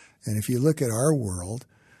crimes. And if you look at our world,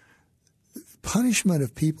 punishment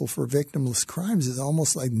of people for victimless crimes is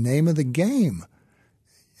almost like name of the game.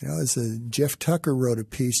 Jeff Tucker wrote a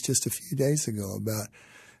piece just a few days ago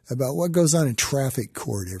about what goes on in traffic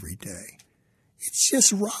court every day. It's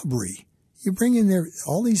just robbery. You bring in there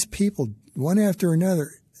all these people, one after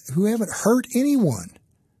another, who haven't hurt anyone.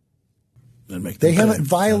 They haven't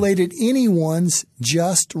violated anyone's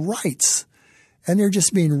just rights, and they're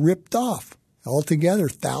just being ripped off altogether,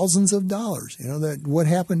 thousands of dollars. That what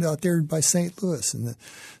happened out there by St. Louis and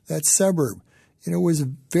that suburb, was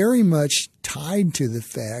very much tied to the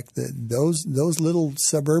fact that those little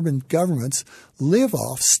suburban governments live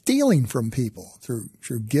off stealing from people through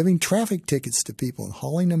giving traffic tickets to people and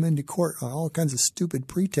hauling them into court on all kinds of stupid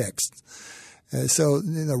pretexts. So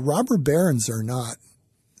robber barons are not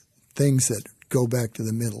things that go back to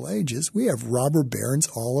the Middle Ages. We have robber barons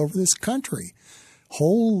all over this country.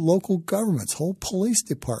 Whole local governments, whole police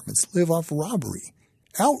departments live off robbery.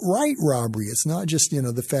 Outright robbery. It's not just,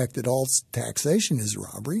 the fact that all taxation is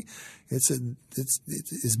robbery. It's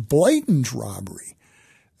blatant robbery.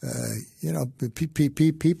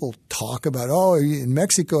 People talk about, in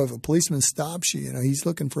Mexico, if a policeman stops you, he's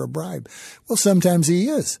looking for a bribe. Well, sometimes he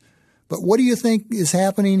is. But what do you think is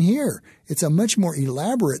happening here? It's a much more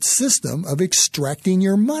elaborate system of extracting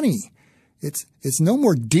your money. It's no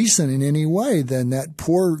more decent in any way than that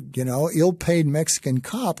poor, ill-paid Mexican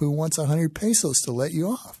cop who wants 100 pesos to let you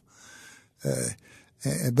off.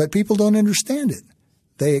 But people don't understand it.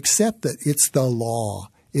 They accept that it's the law,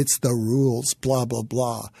 it's the rules, blah, blah,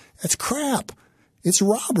 blah. That's crap. It's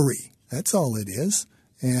robbery. That's all it is.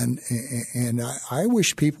 And I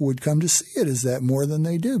wish people would come to see it as that more than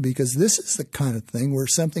they do, because this is the kind of thing where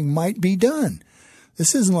something might be done.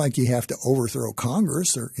 This isn't like you have to overthrow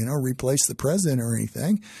Congress or, replace the president or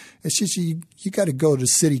anything. It's just you got to go to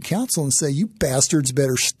city council and say, you bastards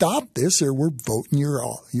better stop this or we're voting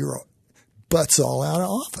your butts all out of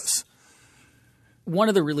office. One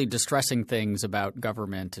of the really distressing things about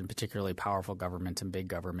government, and particularly powerful government and big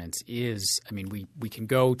governments, is, we can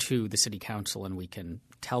go to the city council and we can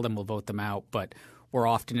tell them we'll vote them out, but we're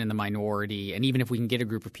often in the minority. And even if we can get a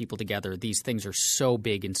group of people together, these things are so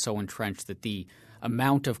big and so entrenched that the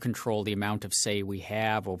amount of control, the amount of say we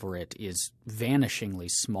have over it is vanishingly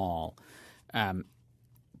small.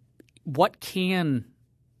 What can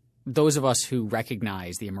those of us who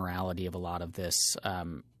recognize the immorality of a lot of this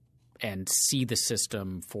and see the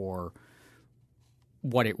system for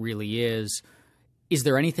what it really is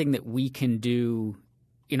there anything that we can do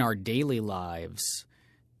in our daily lives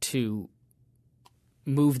to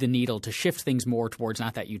move the needle, to shift things more towards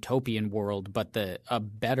not that utopian world, but a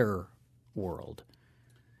better world?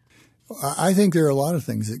 I think there are a lot of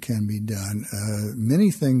things that can be done.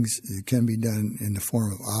 Many things can be done in the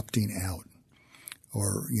form of opting out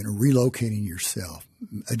or, relocating yourself,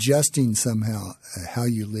 adjusting somehow how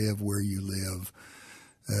you live, where you live,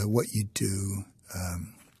 what you do.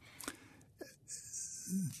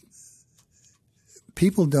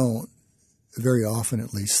 People don't very often,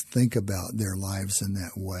 at least, think about their lives in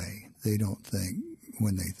that way. They don't think,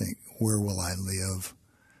 when they think, where will I live?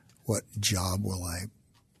 What job will I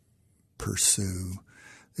pursue?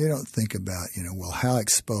 They don't think about, how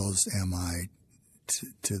exposed am I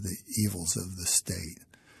to the evils of the state?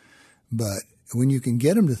 But when you can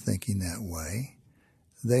get them to thinking that way,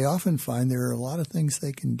 they often find there are a lot of things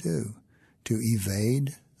they can do to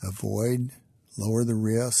evade, avoid, lower the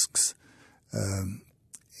risks.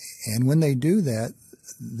 And when they do that,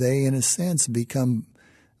 they, in a sense, become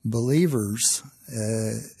believers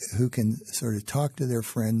who can sort of talk to their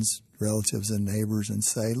friends, relatives, and neighbors and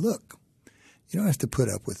say, look, you don't have to put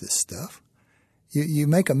up with this stuff. You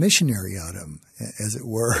make a missionary out of them, as it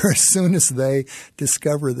were, as soon as they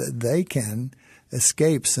discover that they can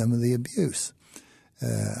escape some of the abuse.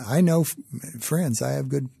 I know friends, I have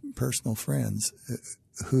good personal friends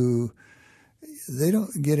who they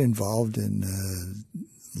don't get involved in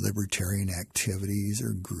libertarian activities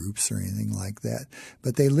or groups or anything like that,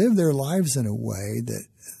 but they live their lives in a way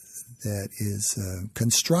that is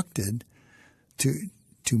constructed to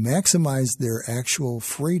maximize their actual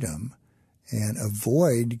freedom and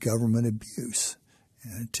avoid government abuse,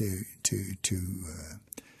 to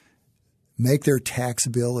make their tax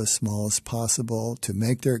bill as small as possible, to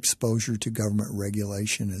make their exposure to government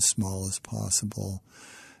regulation as small as possible,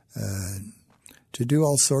 to do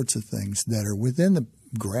all sorts of things that are within the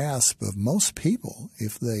grasp of most people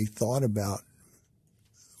if they thought about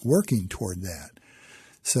working toward that.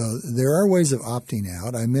 So there are ways of opting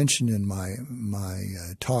out. I mentioned in my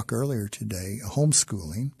talk earlier today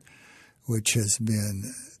homeschooling, which has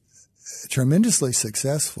been tremendously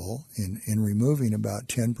successful in removing about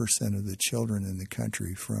 10% of the children in the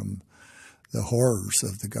country from the horrors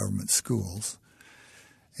of the government schools.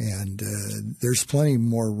 And there's plenty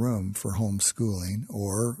more room for homeschooling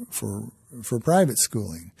or for private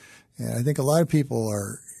schooling. And I think a lot of people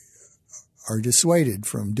are dissuaded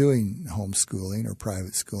from doing homeschooling or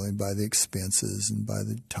private schooling by the expenses and by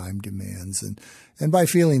the time demands and by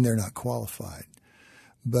feeling they're not qualified.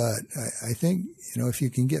 But I think, if you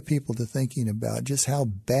can get people to thinking about just how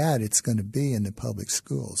bad it's going to be in the public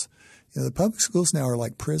schools. The public schools now are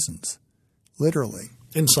like prisons, literally.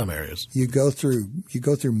 In some areas. You go through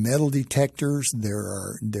metal detectors. There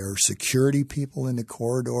are security people in the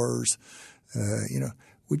corridors.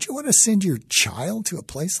 Would you want to send your child to a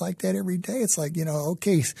place like that every day? It's like,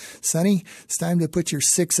 okay, Sonny, it's time to put your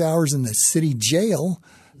 6 hours in the city jail.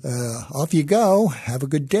 Off you go. Have a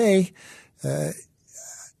good day.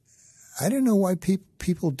 I don't know why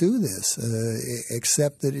people do this,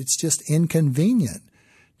 except that it's just inconvenient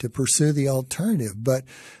to pursue the alternative. But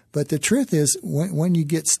the truth is, when you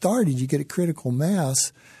get started, you get a critical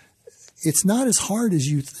mass. It's not as hard as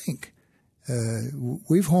you think.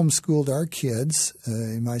 We've homeschooled our kids,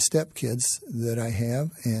 my stepkids that I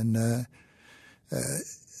have, and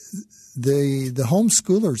the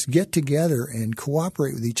homeschoolers get together and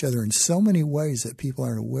cooperate with each other in so many ways that people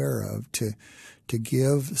aren't aware of to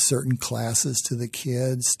give certain classes to the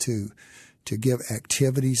kids, to give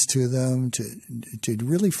activities to them, to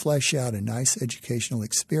really flesh out a nice educational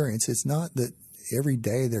experience. It's not that every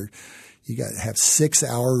day you got to have 6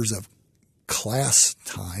 hours of class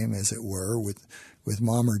time, as it were, with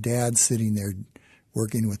mom or dad sitting there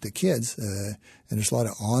working with the kids. And there's a lot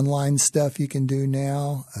of online stuff you can do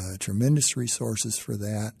now, tremendous resources for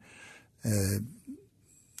that.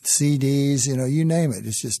 CDs, you name it.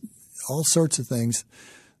 It's just all sorts of things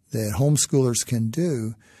that homeschoolers can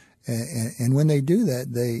do. And when they do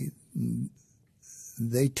that,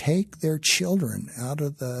 they take their children out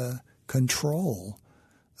of the control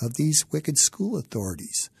of these wicked school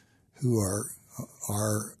authorities who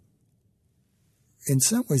are in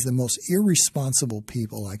some ways the most irresponsible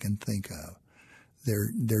people I can think of.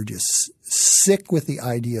 They're just sick with the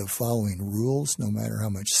idea of following rules, no matter how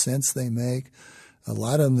much sense they make. A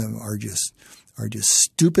lot of them are just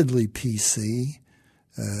stupidly PC.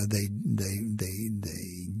 They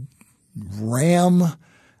ram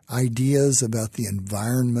ideas about the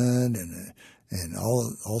environment and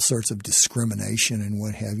all sorts of discrimination and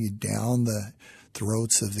what have you down the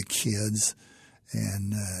throats of the kids,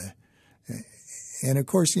 and of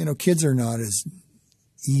course, kids are not as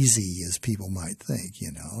easy as people might think.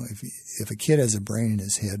 If a kid has a brain in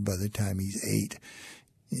his head, by the time he's 8,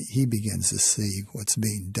 he begins to see what's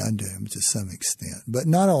being done to him to some extent, but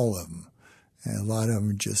not all of them. And a lot of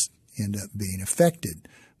them just end up being affected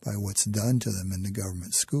by what's done to them in the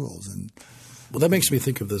government schools. And well, that makes me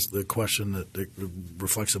think of the question that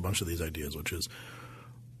reflects a bunch of these ideas, which is,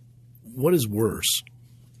 what is worse?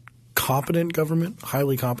 Competent government,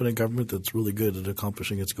 highly competent government that's really good at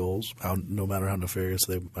accomplishing its goals, no matter how nefarious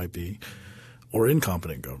they might be, or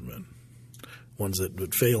incompetent government, ones that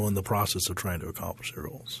would fail in the process of trying to accomplish their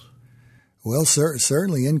goals? Well,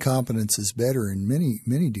 certainly incompetence is better in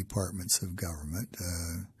many departments of government.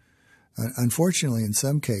 Unfortunately, in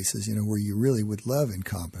some cases, where you really would love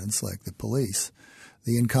incompetence, like the police,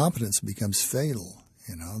 the incompetence becomes fatal.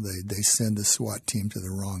 They send the SWAT team to the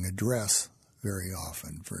wrong address very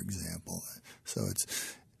often, for example. So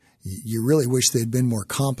you really wish they'd been more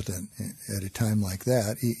competent at a time like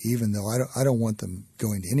that, even though I don't want them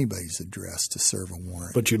going to anybody's address to serve a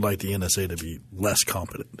warrant. But you'd like the NSA to be less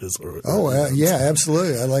competent. Yeah,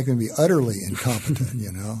 absolutely. I'd like them to be utterly incompetent,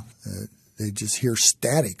 They just hear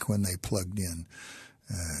static when they plugged in,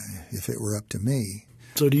 if it were up to me.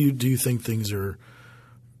 So do you think things are –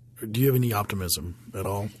 do you have any optimism at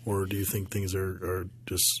all, or do you think things are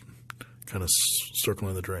just kind of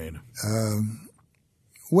circling the drain?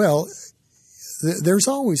 Well, there's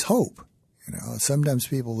always hope. Sometimes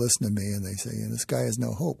people listen to me and they say, this guy has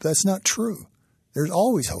no hope. That's not true. There's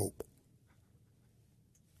always hope.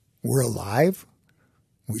 We're alive.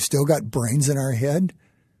 We've still got brains in our head.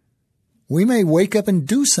 We may wake up and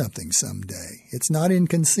do something someday. It's not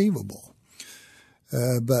inconceivable.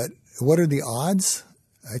 But what are the odds?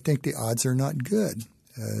 I think the odds are not good.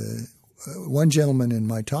 One gentleman in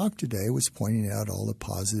my talk today was pointing out all the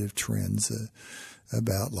positive trends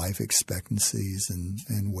about life expectancies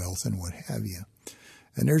and wealth and what have you.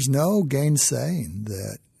 And there's no gainsaying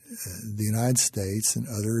that the United States and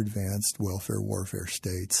other advanced welfare warfare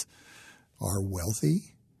states are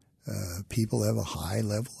wealthy. People have a high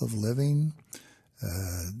level of living.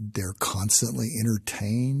 They're constantly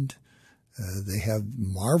entertained. They have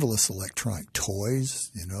marvelous electronic toys.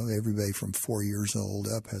 Everybody from 4 years old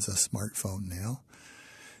up has a smartphone now,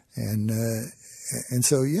 and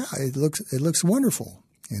so it looks wonderful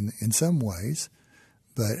in some ways,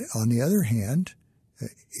 but on the other hand,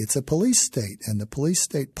 it's a police state, and the police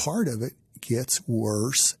state part of it gets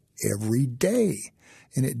worse every day.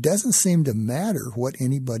 And it doesn't seem to matter what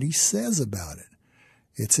anybody says about it.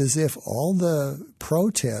 It's as if all the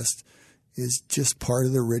protest is just part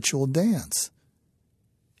of the ritual dance.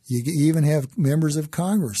 You even have members of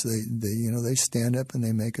Congress. They stand up and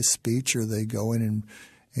they make a speech, or they go in and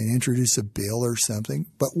introduce a bill or something.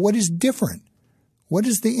 But what is different? What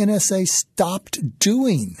has the NSA stopped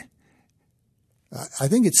doing? I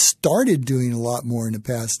think it started doing a lot more in the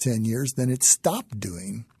past 10 years than it stopped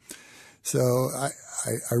doing. So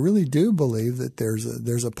I really do believe that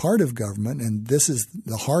there's a part of government, and this is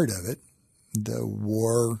the heart of it, the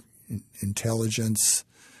war, intelligence,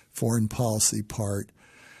 foreign policy part,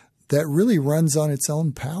 that really runs on its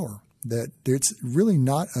own power, that it's really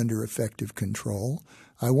not under effective control.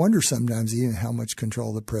 I wonder sometimes even how much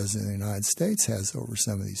control the President of the United States has over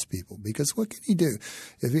some of these people, because what can he do?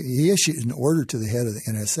 If he issued an order to the head of the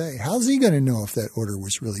NSA, how's he going to know if that order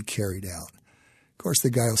was really carried out? Of course, the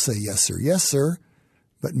guy will say, yes, sir,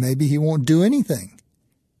 but maybe he won't do anything.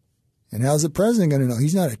 And how's the president going to know?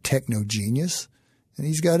 He's not a techno genius, and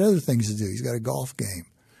he's got other things to do. He's got a golf game.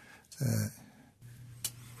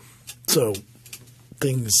 So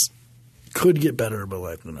things could get better, but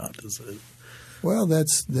likely not, is it? Well,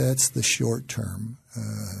 that's the short-term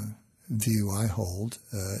view I hold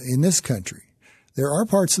in this country. There are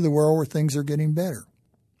parts of the world where things are getting better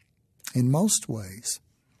in most ways.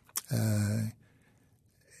 And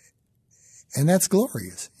that's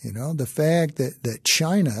glorious. The fact that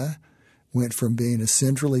China went from being a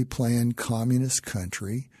centrally planned communist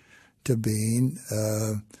country to being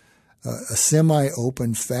a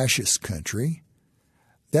semi-open fascist country,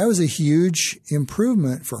 that was a huge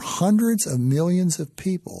improvement for hundreds of millions of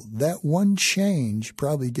people. That one change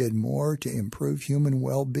probably did more to improve human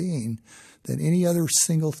well-being than any other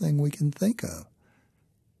single thing we can think of.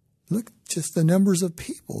 Look, just the numbers of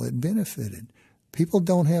people it benefited. People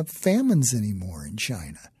don't have famines anymore in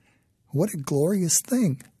China. What a glorious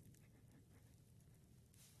thing.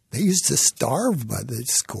 They used to starve by the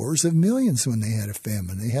scores of millions when they had a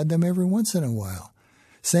famine. They had them every once in a while.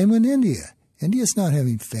 Same in India. India's not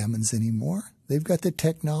having famines anymore. They've got the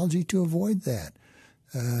technology to avoid that.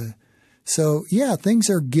 So, yeah,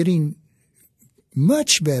 things are getting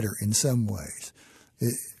much better in some ways.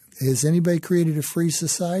 Has anybody created a free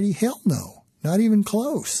society? Hell no, not even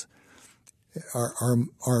close.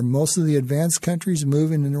 Are most of the advanced countries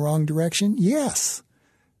moving in the wrong direction? Yes.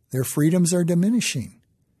 Their freedoms are diminishing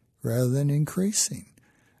rather than increasing.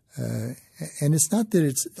 And it's not that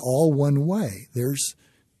it's all one way. There's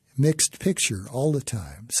mixed picture all the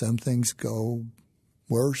time. Some things go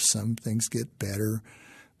worse, some things get better.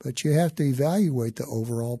 But you have to evaluate the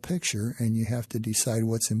overall picture, and you have to decide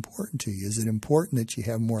what's important to you. Is it important that you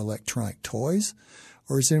have more electronic toys,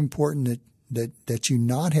 or is it important that you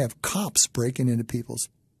not have cops breaking into people's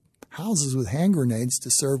houses with hand grenades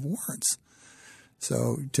to serve warrants?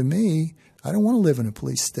 So to me, I don't want to live in a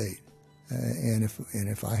police state. And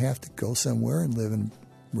if I have to go somewhere and live in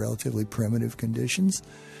relatively primitive conditions,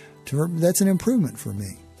 that's an improvement for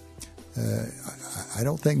me. I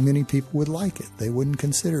don't think many people would like it. They wouldn't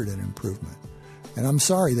consider it an improvement. And I'm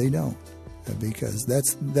sorry they don't, because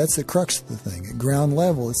that's the crux of the thing. At ground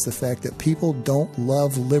level, it's the fact that people don't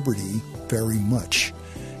love liberty very much.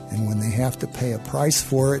 And when they have to pay a price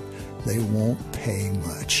for it, they won't pay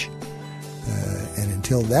much. And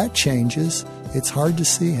until that changes, it's hard to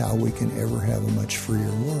see how we can ever have a much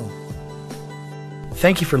freer world.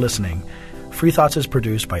 Thank you for listening. Free Thoughts is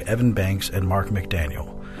produced by Evan Banks and Mark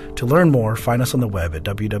McDaniel. To learn more, find us on the web at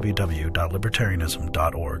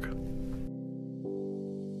www.libertarianism.org.